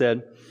Adam. He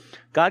said,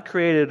 God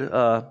created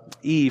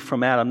Eve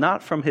from Adam,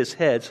 not from his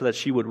head so that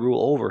she would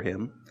rule over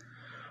him,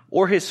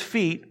 or his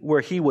feet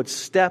where he would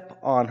step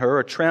on her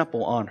or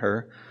trample on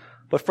her,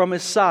 but from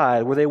his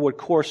side where they would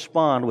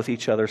correspond with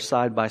each other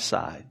side by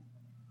side.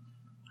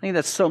 I think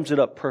that sums it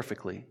up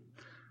perfectly.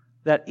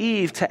 That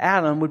Eve to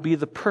Adam would be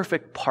the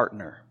perfect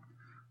partner,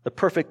 the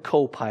perfect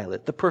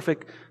co-pilot, the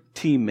perfect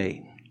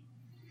teammate.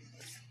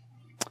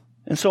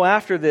 And so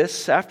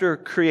after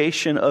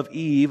creation of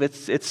Eve,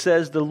 it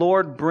says the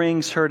Lord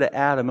brings her to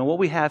Adam. And what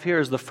we have here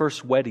is the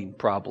first wedding,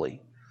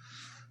 probably.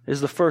 Is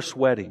the first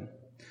wedding.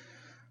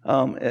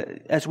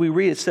 As we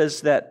read, it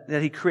says that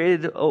he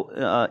created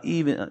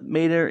Eve,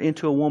 made her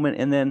into a woman,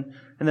 and then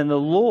the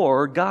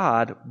Lord,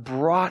 God,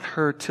 brought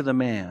her to the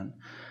man.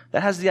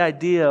 That has the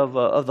idea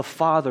of the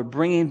father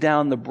bringing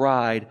down the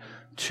bride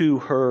to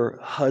her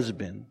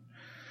husband.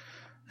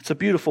 It's a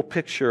beautiful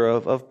picture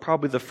of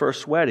probably the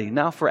first wedding.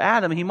 Now, for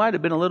Adam, he might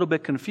have been a little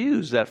bit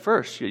confused at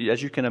first,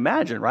 as you can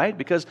imagine, right?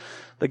 Because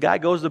the guy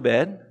goes to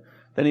bed,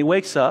 then he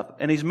wakes up,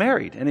 and he's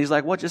married. And he's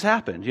like, what just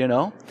happened,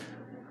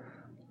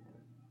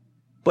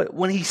 But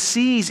when he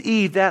sees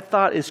Eve, that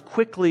thought is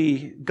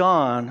quickly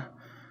gone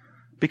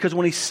Because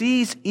when he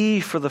sees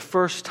Eve for the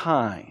first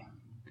time,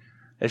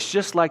 it's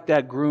just like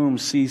that groom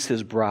sees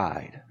his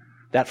bride,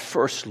 that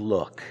first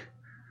look.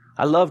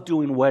 I love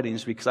doing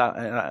weddings because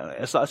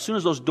as soon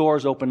as those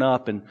doors open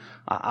up, and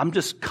I'm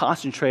just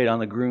concentrated on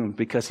the groom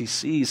because he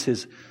sees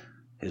his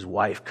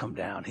wife come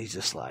down. He's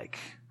just like,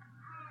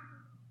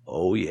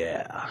 oh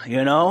yeah,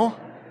 you know?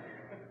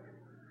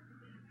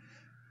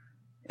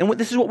 And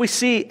this is what we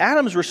see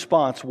Adam's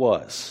response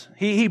was.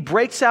 He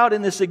breaks out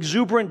in this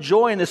exuberant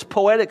joy in this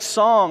poetic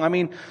song. I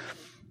mean,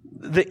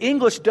 the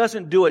English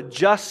doesn't do it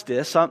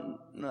justice.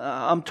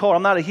 I'm told,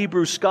 I'm not a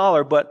Hebrew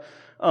scholar, but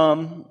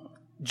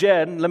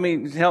Jed,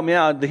 help me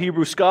out, the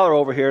Hebrew scholar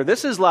over here.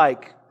 This is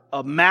like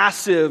a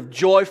massive,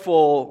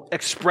 joyful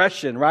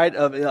expression, right,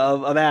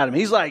 of Adam.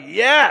 He's like,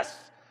 yes,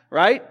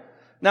 right?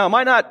 Now, it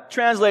might not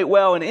translate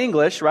well in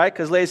English, right,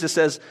 because Lisa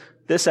says,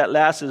 this at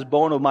last is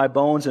bone of my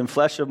bones and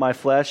flesh of my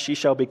flesh. She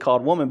shall be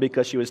called woman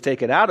because she was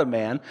taken out of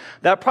man.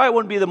 That probably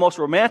wouldn't be the most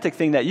romantic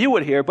thing that you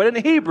would hear, but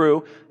in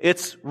Hebrew,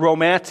 it's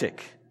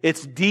romantic.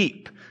 It's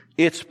deep.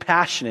 It's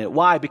passionate.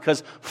 Why?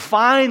 Because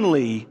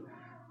finally,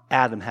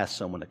 Adam has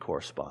someone that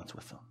corresponds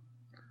with him.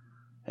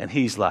 And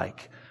he's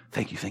like,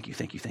 thank you, thank you,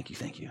 thank you, thank you,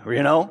 thank you.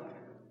 You know?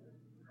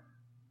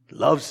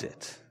 Loves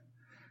it.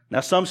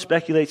 Now, some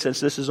speculate, since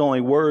this is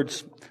only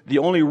words, the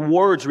only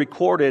words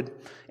recorded,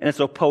 and it's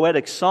a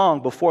poetic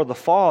song before the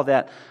fall,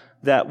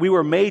 that we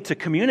were made to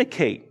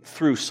communicate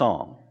through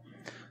song.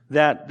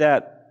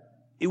 That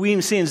we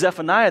even see in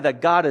Zephaniah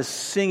that God is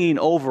singing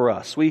over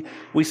us. We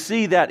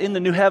see that in the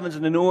new heavens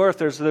and the new earth,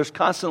 there's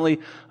constantly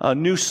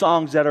new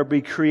songs that are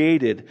being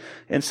created.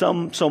 And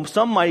some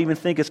might even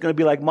think it's going to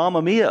be like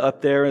Mamma Mia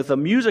up there with a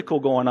musical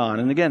going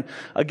on. And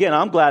again,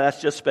 I'm glad that's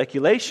just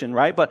speculation,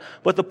 right? But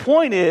the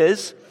point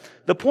is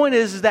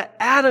that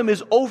Adam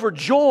is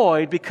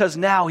overjoyed because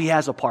now he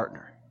has a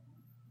partner.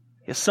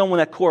 He has someone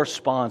that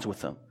corresponds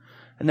with him.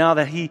 And now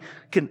that he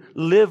can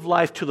live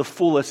life to the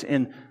fullest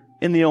in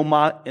the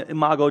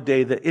Imago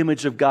Dei, the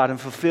image of God,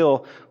 and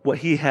fulfill what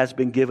he has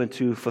been given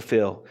to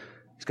fulfill.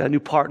 He's got a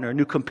new partner, a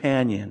new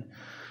companion.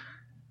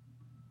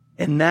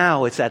 And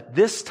now it's at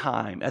this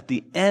time, at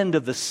the end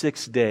of the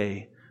sixth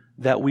day,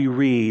 that we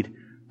read,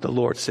 the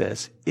Lord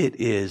says, it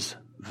is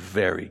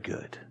very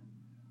good.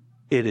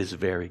 It is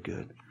very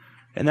good.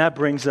 And that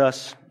brings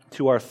us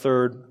to our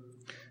third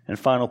and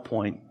final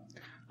point,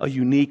 a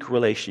unique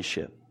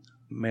relationship,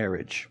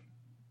 marriage.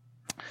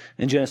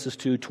 In Genesis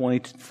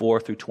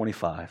 2:24 through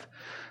 25.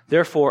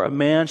 Therefore, a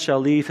man shall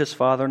leave his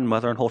father and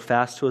mother and hold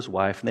fast to his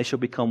wife, and they shall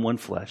become one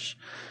flesh.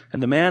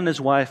 And the man and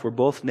his wife were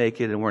both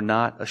naked and were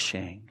not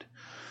ashamed.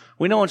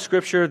 We know in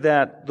Scripture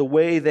that the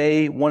way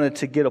they wanted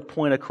to get a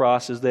point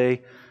across is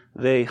they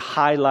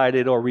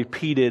highlighted or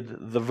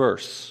repeated the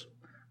verse,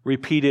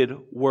 repeated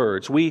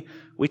words. We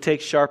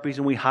take Sharpies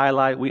and we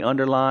highlight, we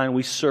underline,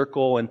 we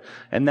circle,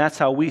 and that's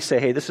how we say,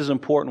 hey, this is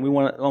important. We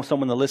want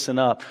someone to listen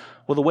up.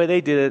 Well, the way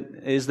they did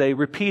it is they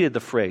repeated the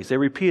phrase. They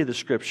repeated the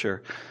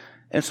Scripture.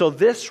 And so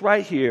this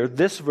right here,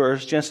 this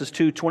verse, Genesis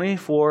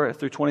 2:24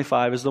 through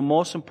 25, is the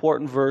most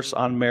important verse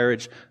on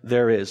marriage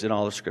there is in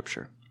all of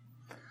Scripture.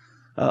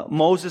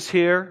 Moses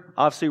here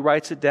obviously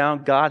writes it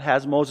down. God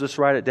has Moses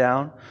write it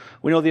down.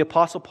 We know the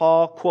Apostle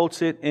Paul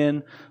quotes it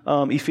in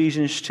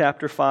Ephesians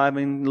chapter 5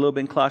 and a little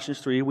bit in Colossians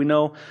 3. We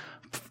know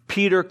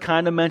Peter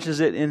kind of mentions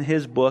it in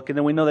his book, and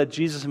then we know that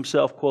Jesus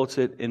himself quotes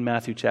it in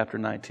Matthew chapter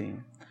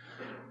 19.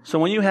 So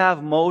when you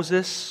have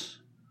Moses,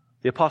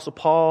 the Apostle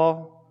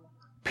Paul,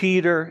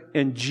 Peter,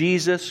 and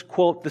Jesus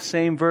quote the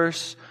same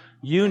verse,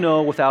 you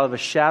know without a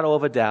shadow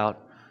of a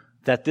doubt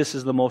that this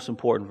is the most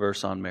important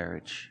verse on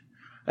marriage.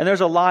 And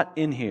there's a lot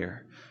in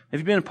here. If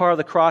you've been a part of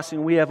the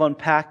crossing, we have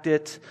unpacked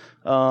it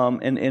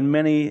in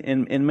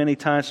many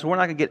times. So we're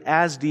not going to get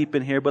as deep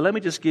in here, but let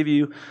me just give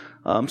you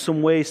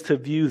some ways to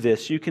view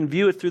this. You can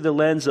view it through the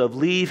lens of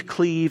leave,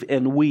 cleave,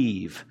 and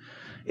weave.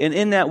 And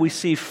in that we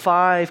see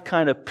 5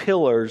 kind of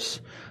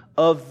pillars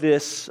of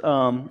this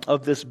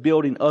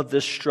building, of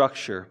this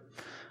structure.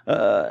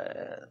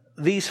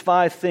 These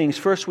 5 things.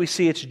 First, we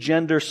see it's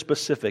gender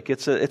specific.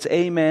 It's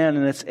a man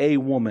and it's a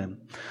woman.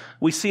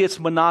 We see it's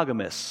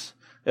monogamous.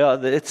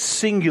 It's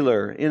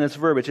singular in its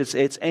verbiage.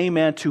 It's a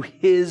man to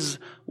his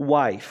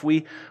wife.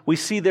 We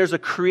see there's a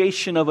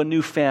creation of a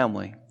new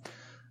family.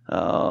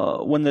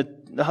 When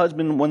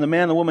the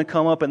man and the woman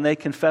come up and they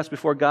confess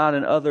before God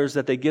and others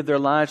that they give their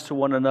lives to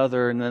one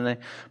another, and then they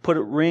put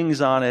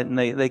rings on it and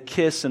they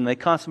kiss and they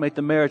consummate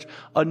the marriage,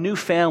 a new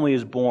family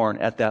is born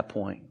at that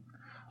point.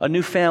 A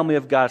new family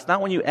of God. It's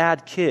not when you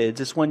add kids,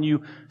 it's when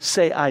you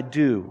say, I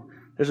do.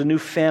 There's a new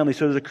family,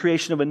 so there's a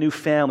creation of a new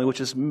family,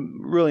 which is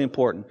really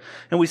important.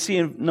 And we see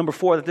in number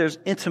 4 that there's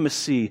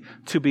intimacy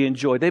to be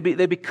enjoyed.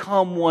 They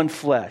become one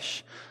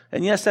flesh.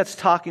 And yes, that's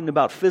talking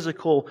about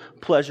physical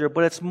pleasure,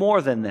 but it's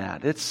more than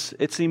that.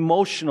 It's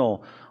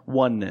emotional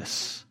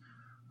oneness.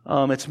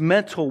 It's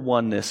mental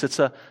oneness. It's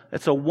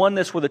a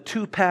oneness where the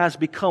 2 paths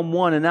become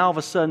one, and now all of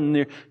a sudden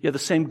you have the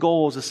same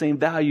goals, the same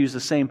values, the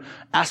same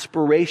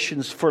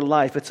aspirations for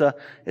life. It's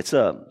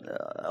a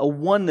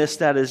oneness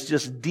that is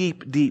just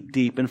deep, deep,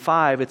 deep. And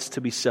 5, it's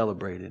to be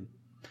celebrated.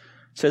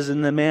 It says,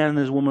 and the man and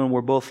his woman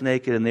were both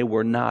naked and they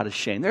were not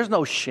ashamed. There's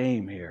no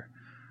shame here.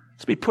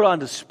 It's to be put on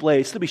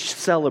display. It's to be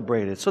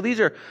celebrated. So these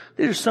are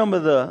some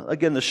of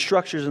the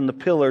structures and the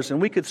pillars,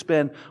 and we could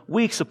spend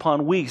weeks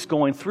upon weeks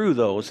going through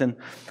those, and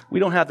we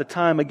don't have the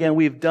time. Again,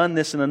 we've done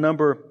this in a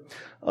number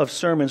of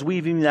sermons.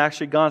 We've even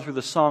actually gone through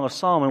the Song of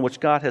Solomon, which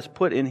God has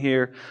put in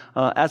here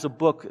as a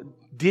book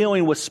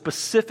dealing with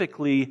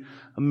specifically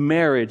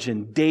marriage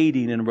and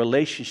dating and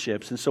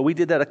relationships. And so we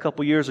did that a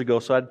couple years ago,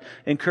 so I'd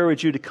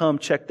encourage you to come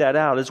check that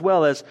out, as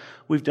well as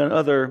we've done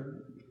other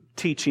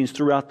teachings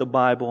throughout the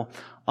Bible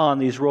on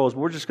these roles.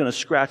 We're just going to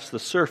scratch the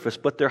surface,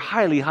 but they're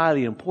highly,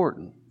 highly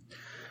important.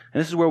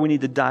 And this is where we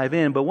need to dive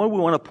in. But what we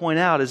want to point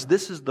out is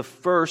this is the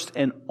first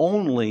and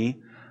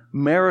only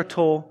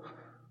marital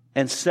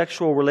and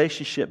sexual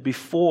relationship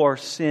before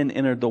sin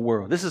entered the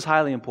world. This is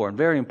highly important,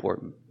 very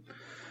important.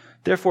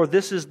 Therefore,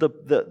 this is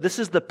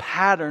the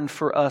pattern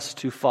for us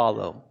to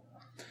follow.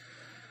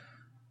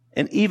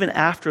 And even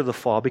after the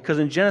fall, because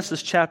in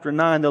Genesis chapter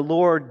 9, the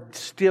Lord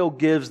still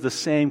gives the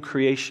same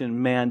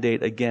creation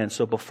mandate again.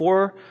 So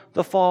before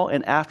the fall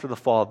and after the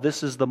fall,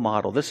 this is the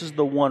model. This is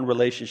the one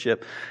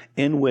relationship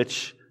in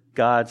which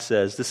God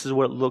says, this is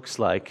what it looks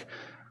like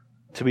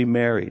to be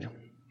married.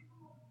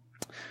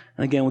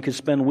 And again, we could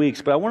spend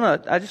weeks, but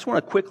I just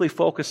want to quickly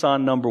focus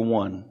on number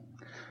one.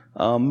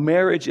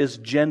 Marriage is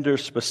gender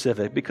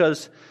specific,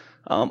 because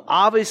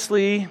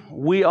obviously,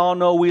 we all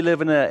know we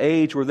live in an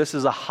age where this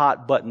is a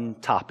hot button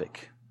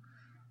topic.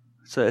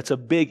 So it's a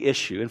big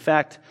issue. In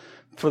fact,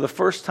 for the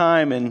first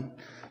time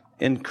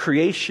in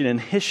creation and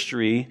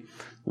history,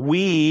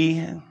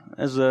 we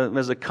as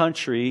a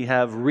country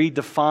have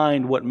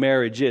redefined what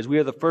marriage is. We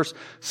are the first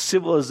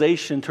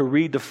civilization to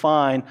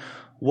redefine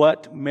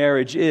what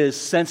marriage is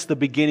since the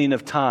beginning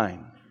of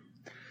time.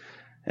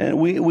 And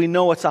we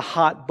know it's a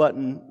hot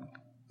button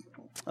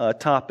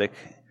topic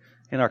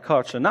in our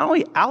culture, not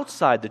only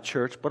outside the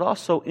church, but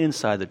also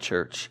inside the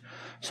church.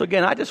 So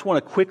again, I just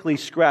want to quickly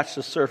scratch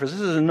the surface.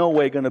 This is in no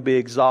way going to be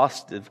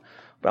exhaustive,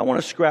 but I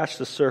want to scratch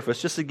the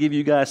surface just to give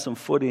you guys some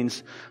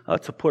footings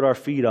to put our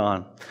feet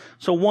on.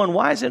 So one,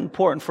 why is it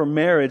important for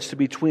marriage to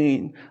be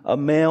between a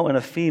male and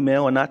a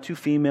female and not two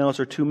females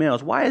or two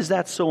males? Why is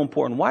that so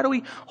important? Why do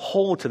we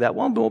hold to that?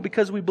 Well,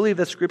 because we believe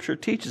that Scripture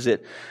teaches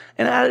it.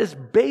 And at its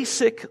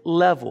basic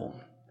level,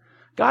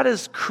 God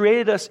has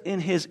created us in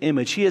His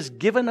image. He has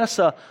given us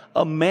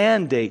a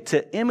mandate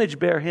to image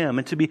bear Him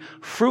and to be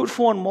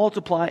fruitful and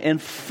multiply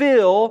and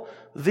fill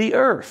the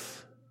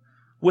earth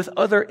with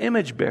other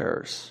image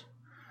bearers.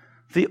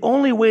 The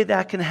only way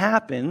that can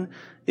happen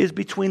is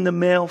between the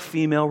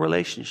male-female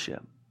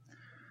relationship.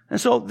 And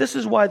so this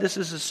is why this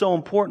is so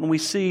important. We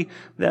see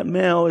that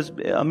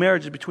a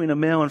marriage is between a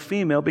male and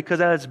female, because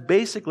at its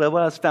basic level,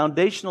 at its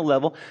foundational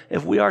level,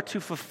 if we are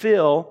to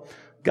fulfill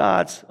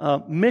God's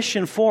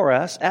mission for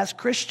us as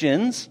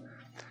Christians,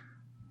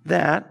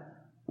 that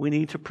we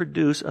need to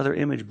produce other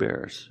image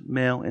bearers,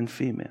 male and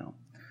female.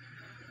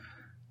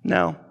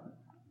 Now,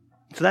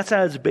 so that's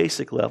at its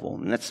basic level.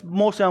 And that's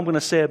mostly I'm going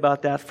to say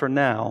about that for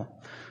now,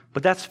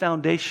 but that's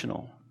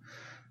foundational.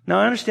 Now,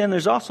 I understand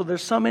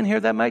there's some in here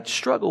that might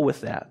struggle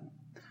with that.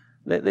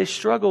 They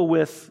struggle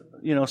with,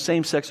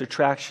 same-sex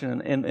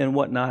attraction and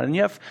whatnot.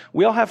 And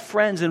we all have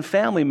friends and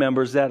family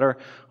members that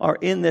are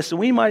in this.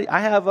 And I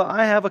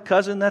have a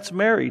cousin that's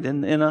married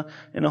in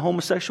a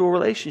homosexual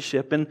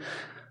relationship. And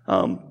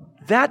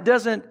that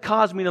doesn't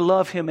cause me to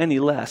love him any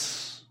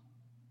less.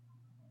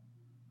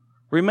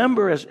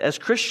 Remember, as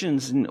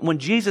Christians, when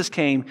Jesus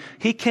came,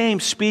 He came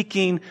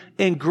speaking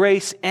in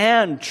grace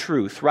and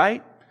truth,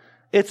 right?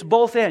 It's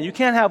both and. You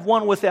can't have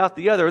one without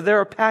the other.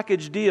 They're a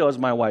package deal, as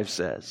my wife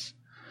says.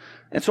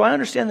 And so I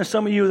understand there's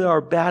some of you that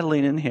are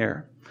battling in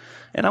here.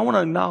 And I want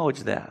to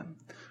acknowledge that.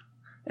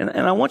 And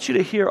I want you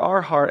to hear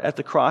our heart at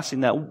the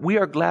crossing, that we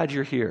are glad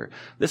you're here.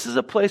 This is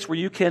a place where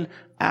you can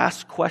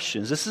ask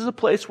questions. This is a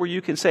place where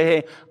you can say,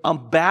 hey,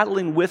 I'm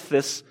battling with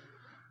this.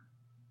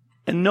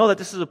 And know that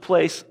this is a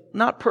place,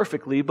 not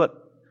perfectly,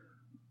 but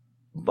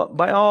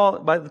by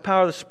the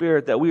power of the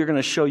Spirit, that we are going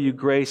to show you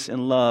grace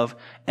and love.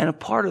 And a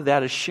part of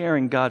that is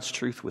sharing God's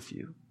truth with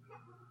you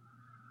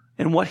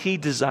and what He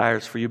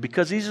desires for you,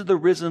 because these are the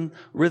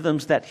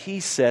rhythms that He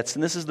sets,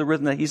 and this is the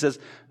rhythm that He says,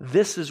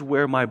 this is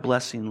where my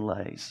blessing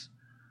lays,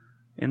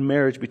 in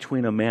marriage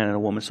between a man and a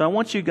woman. So I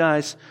want you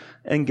guys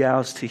and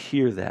gals to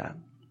hear that.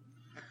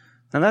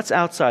 Now that's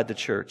outside the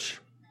church.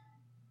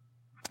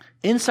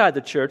 Inside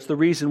the church, the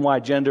reason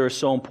why gender is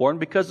so important,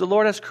 because the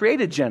Lord has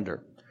created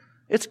gender.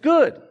 It's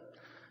good.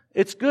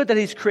 It's good that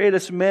He's created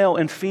us male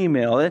and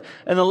female. In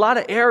a lot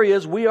of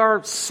areas, we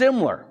are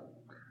similar.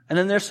 And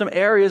then there's some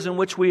areas in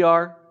which we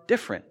are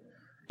different.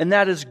 And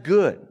that is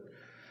good.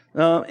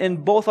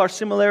 And both our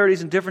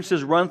similarities and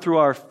differences run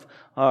through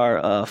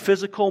our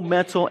physical,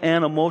 mental,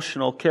 and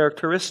emotional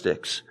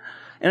characteristics.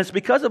 And it's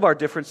because of our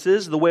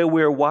differences, the way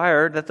we're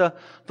wired, that the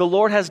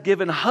Lord has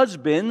given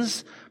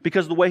husbands,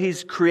 because of the way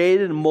He's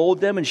created and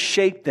molded them and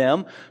shaped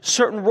them,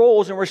 certain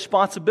roles and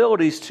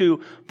responsibilities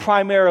to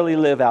primarily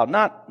live out.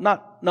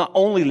 Not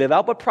only live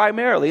out, but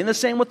primarily. And the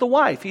same with the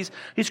wife.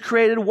 He's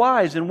created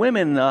wives and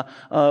women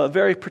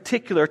very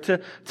particular to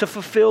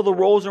fulfill the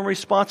roles and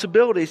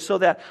responsibilities, so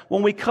that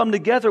when we come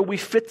together, we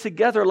fit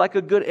together like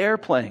a good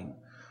airplane.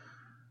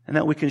 And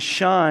that we can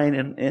shine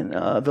in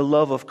the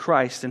love of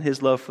Christ and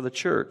His love for the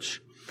church.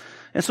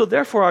 And so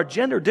therefore our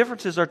gender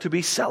differences are to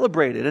be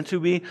celebrated and to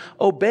be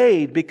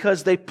obeyed,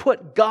 because they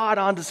put God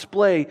on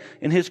display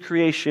in His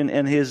creation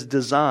and His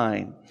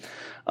design.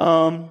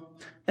 And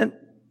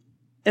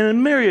in a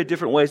myriad of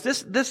different ways.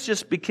 This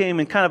just became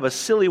in kind of a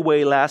silly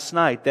way last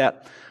night,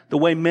 that the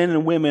way men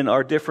and women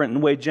are different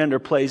and the way gender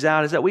plays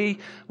out is that we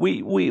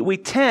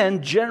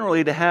tend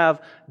generally to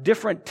have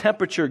different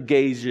temperature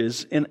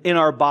gauges in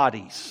our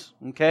bodies.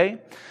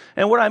 Okay?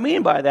 And what I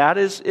mean by that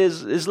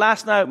is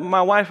last night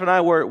my wife and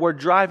I were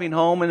driving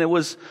home, and it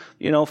was,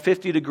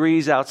 50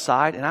 degrees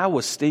outside, and I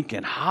was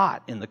stinking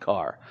hot in the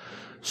car.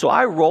 So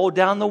I rolled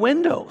down the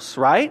windows,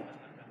 right?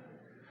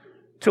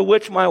 To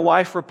which my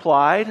wife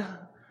replied,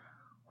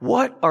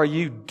 "What are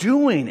you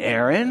doing,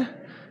 Aaron?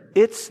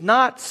 It's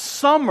not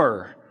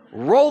summer.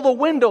 Roll the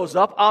windows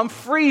up. I'm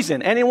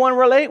freezing." Anyone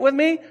relate with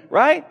me?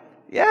 Right?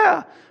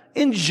 Yeah.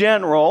 In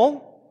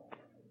general,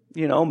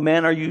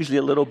 men are usually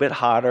a little bit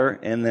hotter,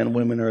 and then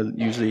women are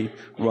usually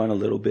run a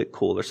little bit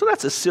cooler. So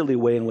that's a silly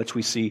way in which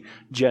we see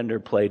gender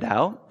played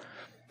out.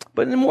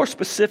 But more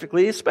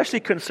specifically, especially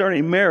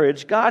concerning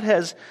marriage, God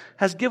has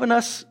given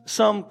us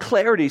some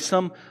clarity,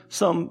 some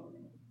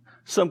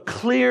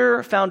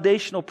clear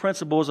foundational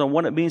principles on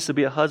what it means to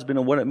be a husband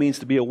and what it means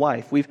to be a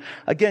wife. We've,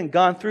 again,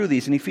 gone through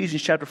these in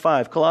Ephesians chapter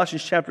 5,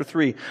 Colossians chapter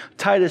 3,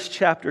 Titus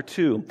chapter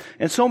 2,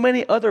 and so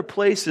many other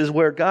places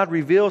where God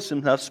reveals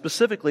Himself,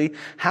 specifically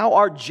how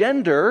our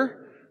gender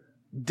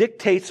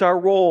dictates our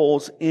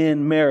roles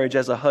in marriage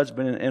as a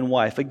husband and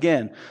wife.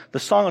 Again, the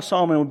Song of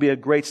Solomon would be a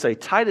great study.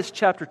 Titus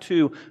chapter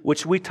 2,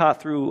 which we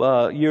taught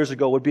through years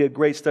ago, would be a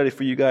great study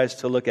for you guys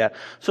to look at.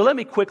 So let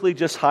me quickly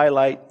just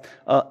highlight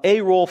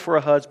a role for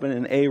a husband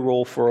and a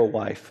role for a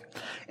wife.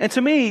 And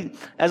to me,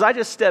 as I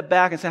just step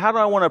back and say, how do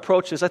I want to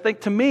approach this? I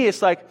think to me,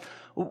 it's like,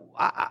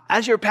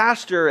 as your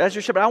pastor, as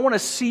your shepherd, I want to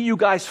see you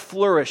guys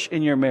flourish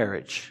in your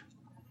marriage.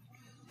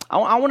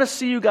 I want to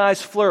see you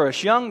guys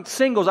flourish. Young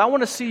singles, I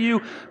want to see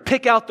you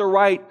pick out the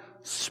right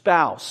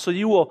spouse so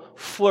you will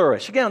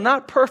flourish. Again,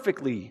 not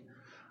perfectly,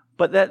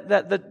 but that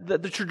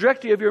the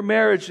trajectory of your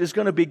marriage is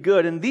going to be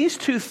good. And these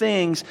two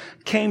things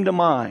came to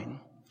mind.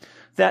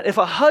 That if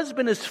a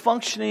husband is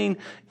functioning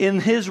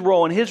in his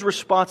role and his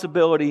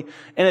responsibility,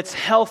 and it's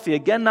healthy,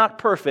 again, not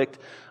perfect,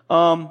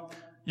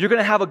 you're going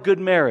to have a good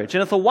marriage.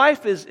 And if a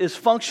wife is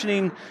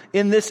functioning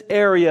in this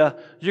area,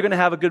 you're going to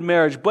have a good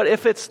marriage. But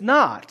if it's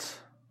not,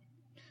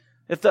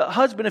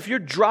 if you're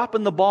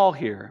dropping the ball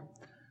here,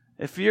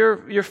 if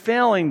you're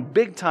failing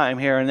big time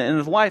here, and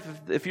the wife,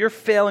 if you're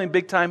failing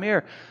big time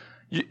here,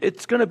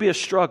 it's going to be a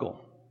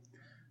struggle.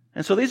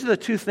 And so these are the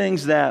two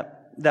things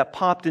that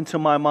popped into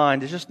my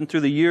mind. It's just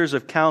through the years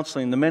of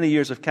counseling, the many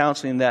years of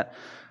counseling, that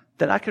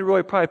I could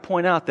really probably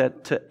point out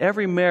that to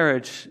every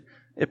marriage,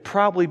 it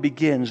probably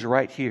begins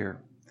right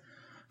here.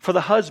 For the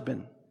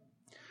husband,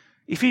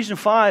 Ephesians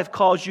 5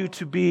 calls you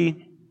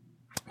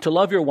to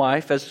love your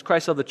wife as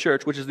Christ loved the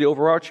church, which is the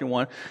overarching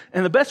one.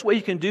 And the best way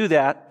you can do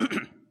that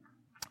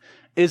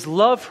is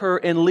love her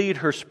and lead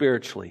her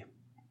spiritually.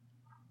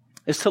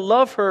 Is to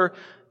love her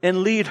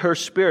and lead her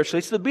spiritually.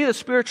 It's to be the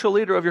spiritual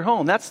leader of your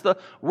home. That's the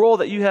role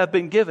that you have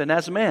been given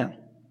as a man.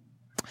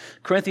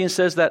 Corinthians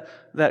says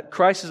that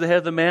Christ is the head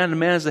of the man and the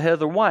man is the head of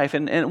the wife.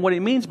 And what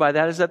he means by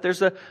that is that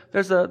there's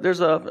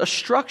a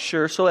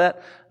structure so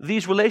that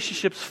these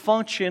relationships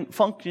function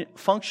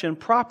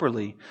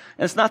properly.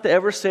 And it's not to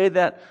ever say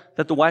that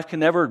the wife can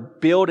never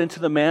build into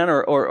the man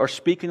or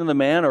speak into the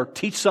man or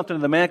teach something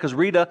to the man, because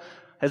Rita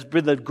has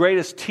been the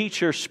greatest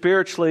teacher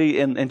spiritually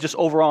and just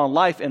overall in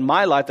life, in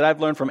my life, that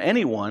I've learned from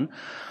anyone.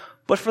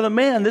 But for the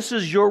man, this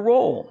is your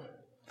role.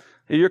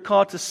 You're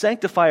called to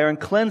sanctify her and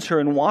cleanse her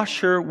and wash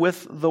her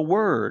with the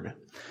Word.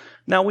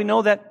 Now we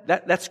know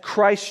that's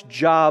Christ's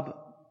job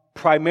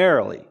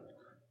primarily.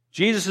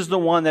 Jesus is the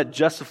one that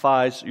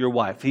justifies your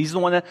wife. He's the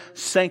one that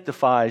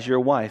sanctifies your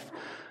wife.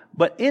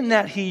 But in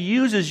that, He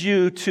uses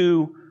you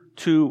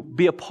to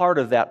be a part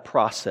of that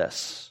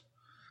process.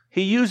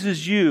 He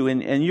uses you,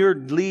 and you're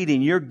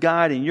leading, you're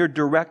guiding, you're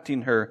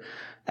directing her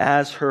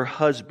as her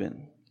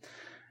husband.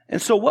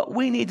 And so what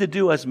we need to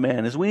do as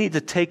men is we need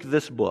to take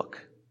this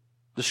book,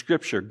 the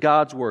Scripture,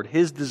 God's Word,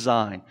 His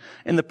design,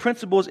 and the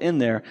principles in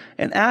there,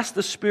 and ask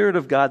the Spirit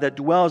of God that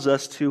dwells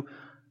us to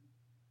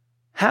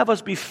have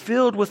us be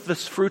filled with the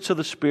fruits of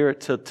the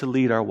Spirit to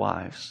lead our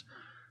wives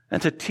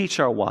and to teach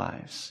our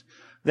wives.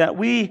 That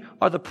we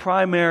are the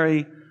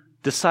primary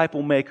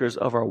disciple makers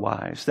of our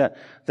wives.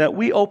 That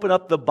we open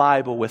up the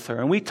Bible with her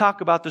and we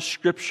talk about the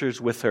Scriptures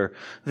with her.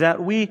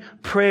 That we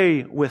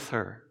pray with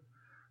her.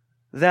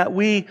 That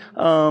we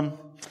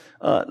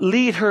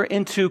lead her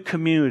into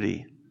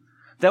community.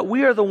 that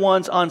we are the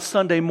ones on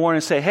Sunday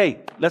morning say,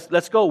 hey,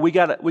 let's go. We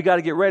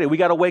gotta get ready. We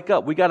gotta wake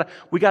up. We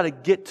gotta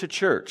get to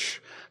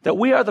church. That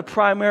we are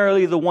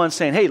primarily the ones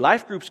saying, hey,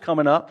 life group's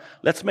coming up.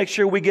 Let's make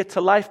sure we get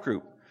to life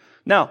group.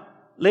 Now,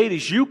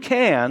 ladies, you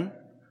can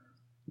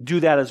do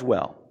that as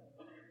well.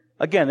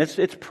 Again,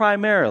 it's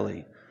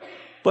primarily.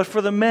 But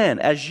for the men,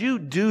 as you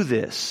do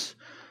this,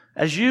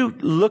 as you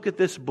look at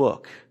this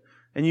book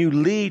and you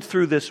lead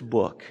through this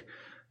book,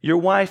 your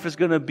wife is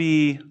going to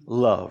be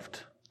loved.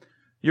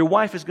 Your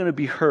wife is going to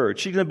be heard.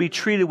 She's going to be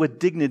treated with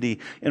dignity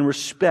and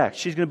respect.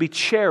 She's going to be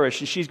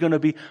cherished and she's going to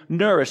be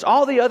nourished.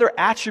 All the other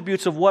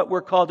attributes of what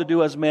we're called to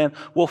do as men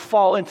will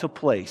fall into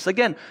place.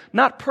 Again,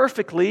 not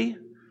perfectly,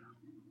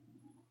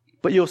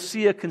 but you'll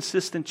see a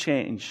consistent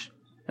change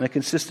and a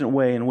consistent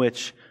way in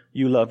which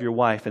you love your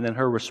wife and then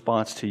her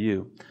response to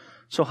you.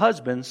 So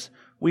husbands,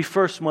 we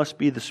first must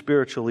be the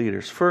spiritual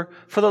leaders. For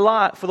the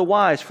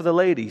wives, for the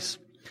ladies,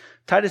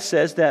 Titus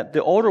says that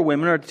the older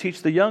women are to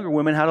teach the younger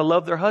women how to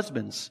love their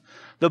husbands.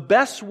 The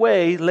best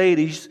way,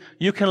 ladies,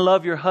 you can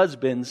love your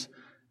husbands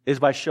is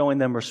by showing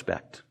them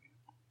respect,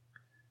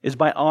 is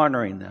by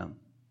honoring them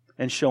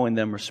and showing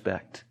them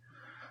respect.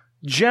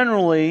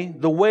 Generally,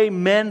 the way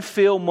men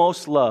feel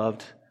most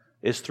loved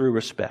is through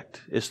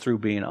respect, is through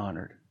being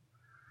honored.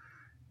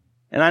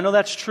 And I know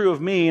that's true of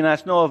me, and I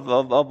know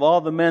of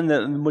all the men,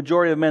 the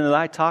majority of men that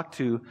I talk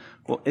to,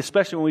 well,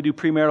 especially when we do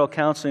premarital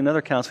counseling and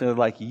other counseling, they're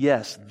like,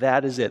 yes,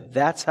 that is it.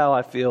 That's how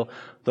I feel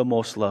the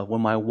most love, when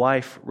my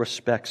wife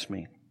respects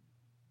me.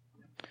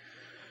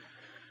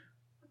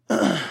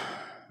 There's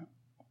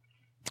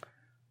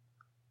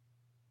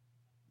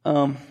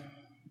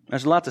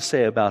a lot to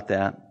say about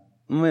that.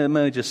 Let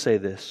me just say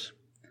this.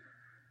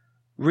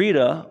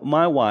 Rita,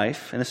 my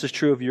wife, and this is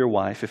true of your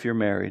wife if you're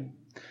married,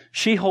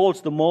 she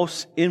holds the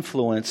most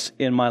influence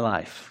in my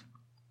life.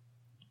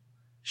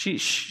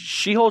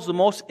 She holds the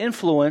most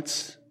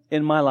influence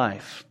in my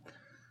life.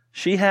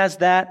 She has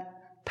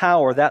that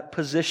power, that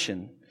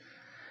position.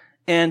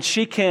 And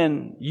she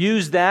can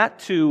use that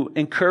to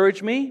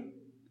encourage me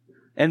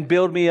and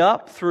build me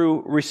up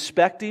through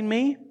respecting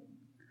me.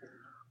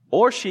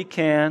 Or she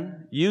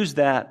can use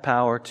that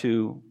power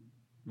to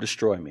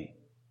destroy me,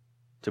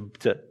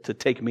 to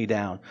take me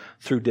down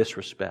through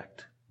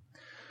disrespect.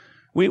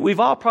 We've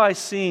all probably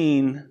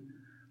seen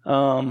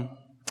the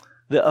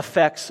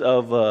effects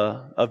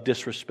of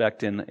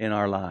disrespect in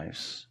our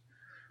lives.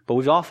 But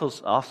we've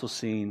also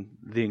seen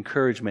the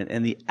encouragement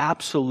and the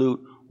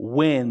absolute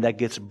wind that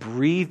gets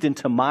breathed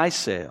into my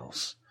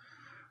sails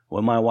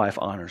when my wife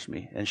honors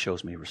me and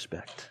shows me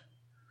respect.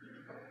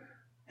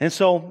 And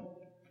so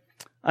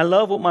I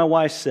love what my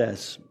wife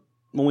says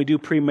when we do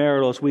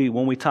premaritals,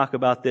 when we talk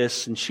about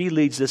this, and she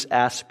leads this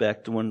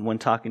aspect when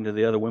talking to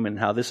the other women,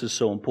 how this is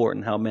so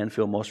important, how men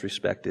feel most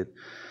respected.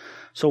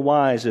 So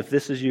wives, if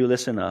this is you,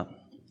 listen up.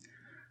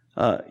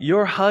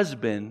 Your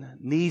husband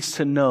needs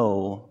to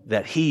know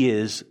that he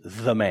is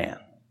the man.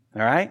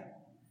 All right?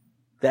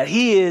 That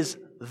he is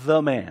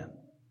the man.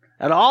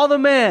 And all the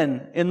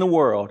men in the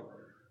world,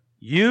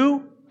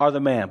 you are the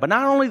man. But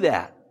not only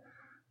that,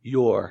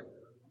 you're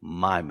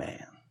my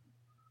man.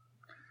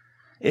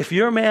 If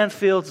your man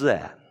feels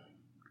that,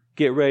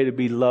 get ready to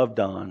be loved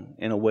on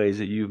in a ways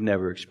that you've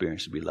never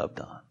experienced to be loved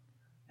on.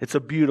 It's a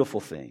beautiful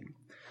thing.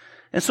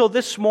 And so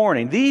this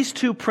morning, these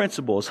two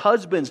principles,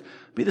 husbands,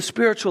 be the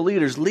spiritual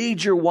leaders,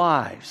 lead your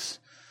wives.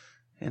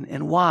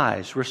 And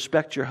wives,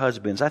 respect your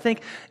husbands. I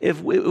think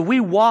if we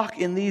walk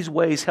in these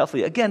ways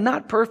healthily, again,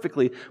 not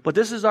perfectly, but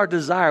this is our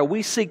desire.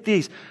 We seek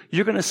these.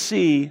 You're going to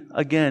see,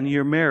 again,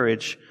 your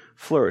marriage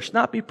flourish.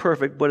 Not be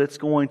perfect, but it's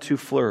going to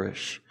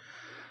flourish.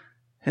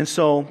 And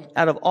so,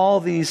 out of all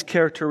these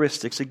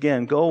characteristics,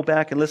 again, go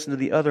back and listen to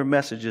the other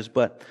messages,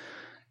 but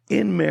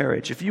in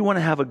marriage, if you want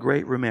to have a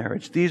great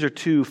remarriage, these are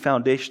two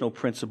foundational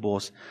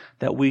principles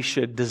that we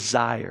should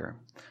desire,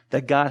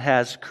 that God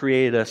has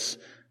created us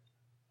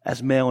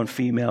as male and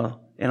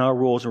female in our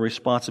roles and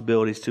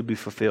responsibilities to be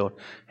fulfilled.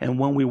 And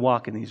when we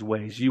walk in these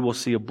ways, you will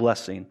see a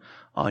blessing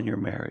on your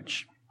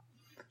marriage.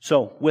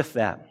 So, with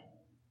that,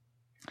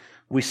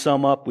 we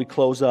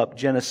close up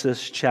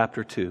Genesis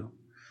chapter 2.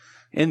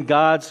 In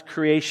God's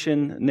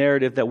creation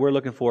narrative that we're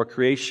looking for,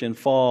 creation,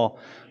 fall,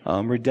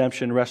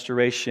 redemption,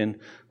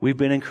 restoration, we've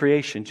been in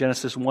creation,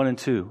 Genesis 1 and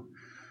 2.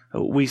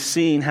 We've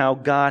seen how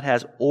God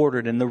has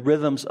ordered in the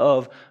rhythms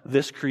of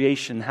this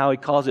creation, how He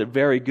calls it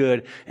very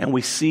good, and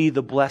we see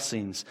the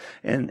blessings.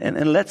 And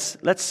let's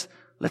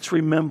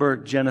remember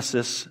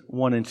Genesis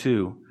 1 and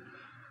 2,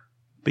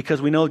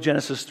 because we know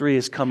Genesis 3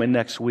 is coming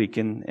next week,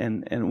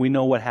 and we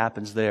know what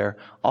happens there.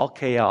 All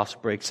chaos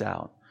breaks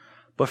out.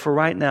 But for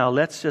right now,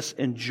 let's just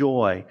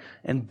enjoy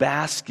and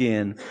bask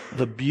in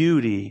the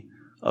beauty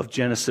of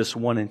Genesis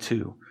 1 and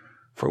 2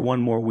 for one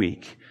more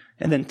week.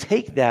 And then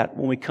take that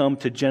when we come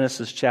to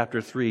Genesis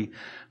chapter 3,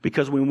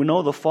 because when we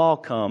know the fall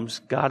comes,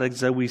 God,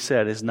 as we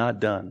said, is not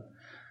done.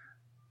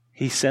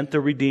 He sent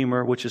the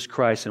Redeemer, which is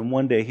Christ, and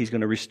one day He's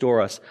going to restore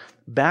us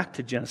back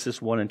to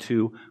Genesis 1 and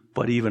 2,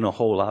 but even a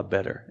whole lot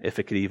better, if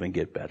it could even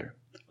get better.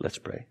 Let's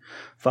pray.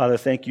 Father,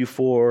 thank You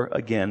for,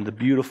 again, the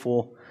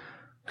beautiful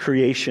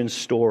creation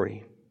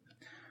story.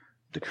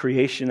 the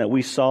creation that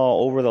we saw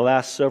over the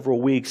last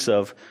several weeks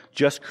of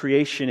just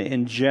creation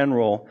in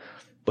general,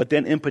 but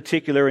then in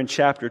particular in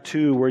chapter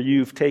 2, where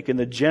you've taken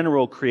the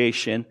general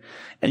creation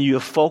and you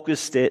have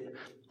focused it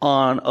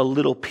on a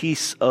little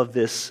piece of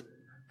this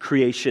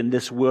creation,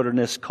 this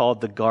wilderness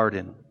called the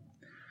garden.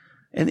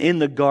 And in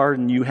the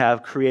garden, you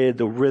have created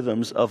the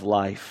rhythms of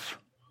life.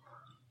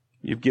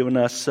 You've given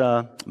us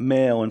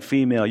male and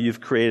female. You've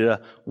created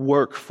a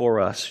work for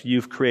us.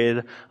 You've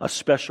created a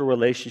special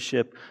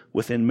relationship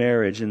within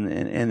marriage and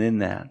in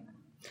that.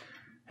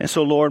 And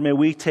so, Lord, may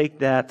we take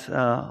that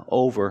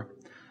over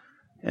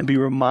and be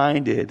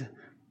reminded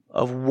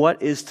of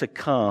what is to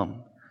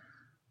come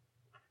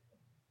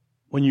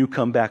when you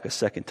come back a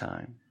second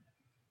time.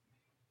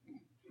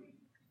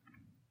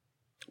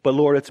 But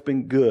Lord, it's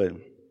been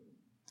good,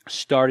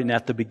 starting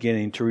at the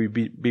beginning, to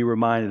be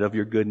reminded of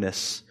your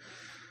goodness,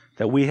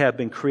 that we have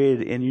been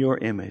created in your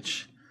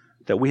image,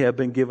 that we have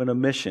been given a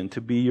mission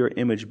to be your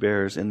image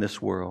bearers in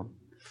this world.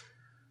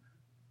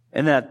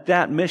 And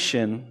that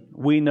mission,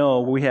 we know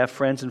we have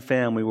friends and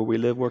family where we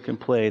live, work, and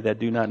play that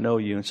do not know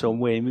you. And so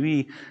when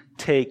we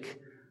take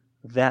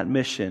that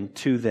mission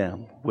to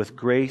them with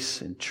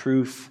grace and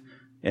truth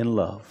and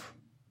love,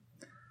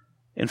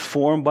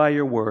 informed by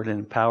your word and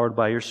empowered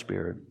by your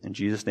Spirit. In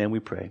Jesus' name we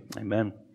pray. Amen.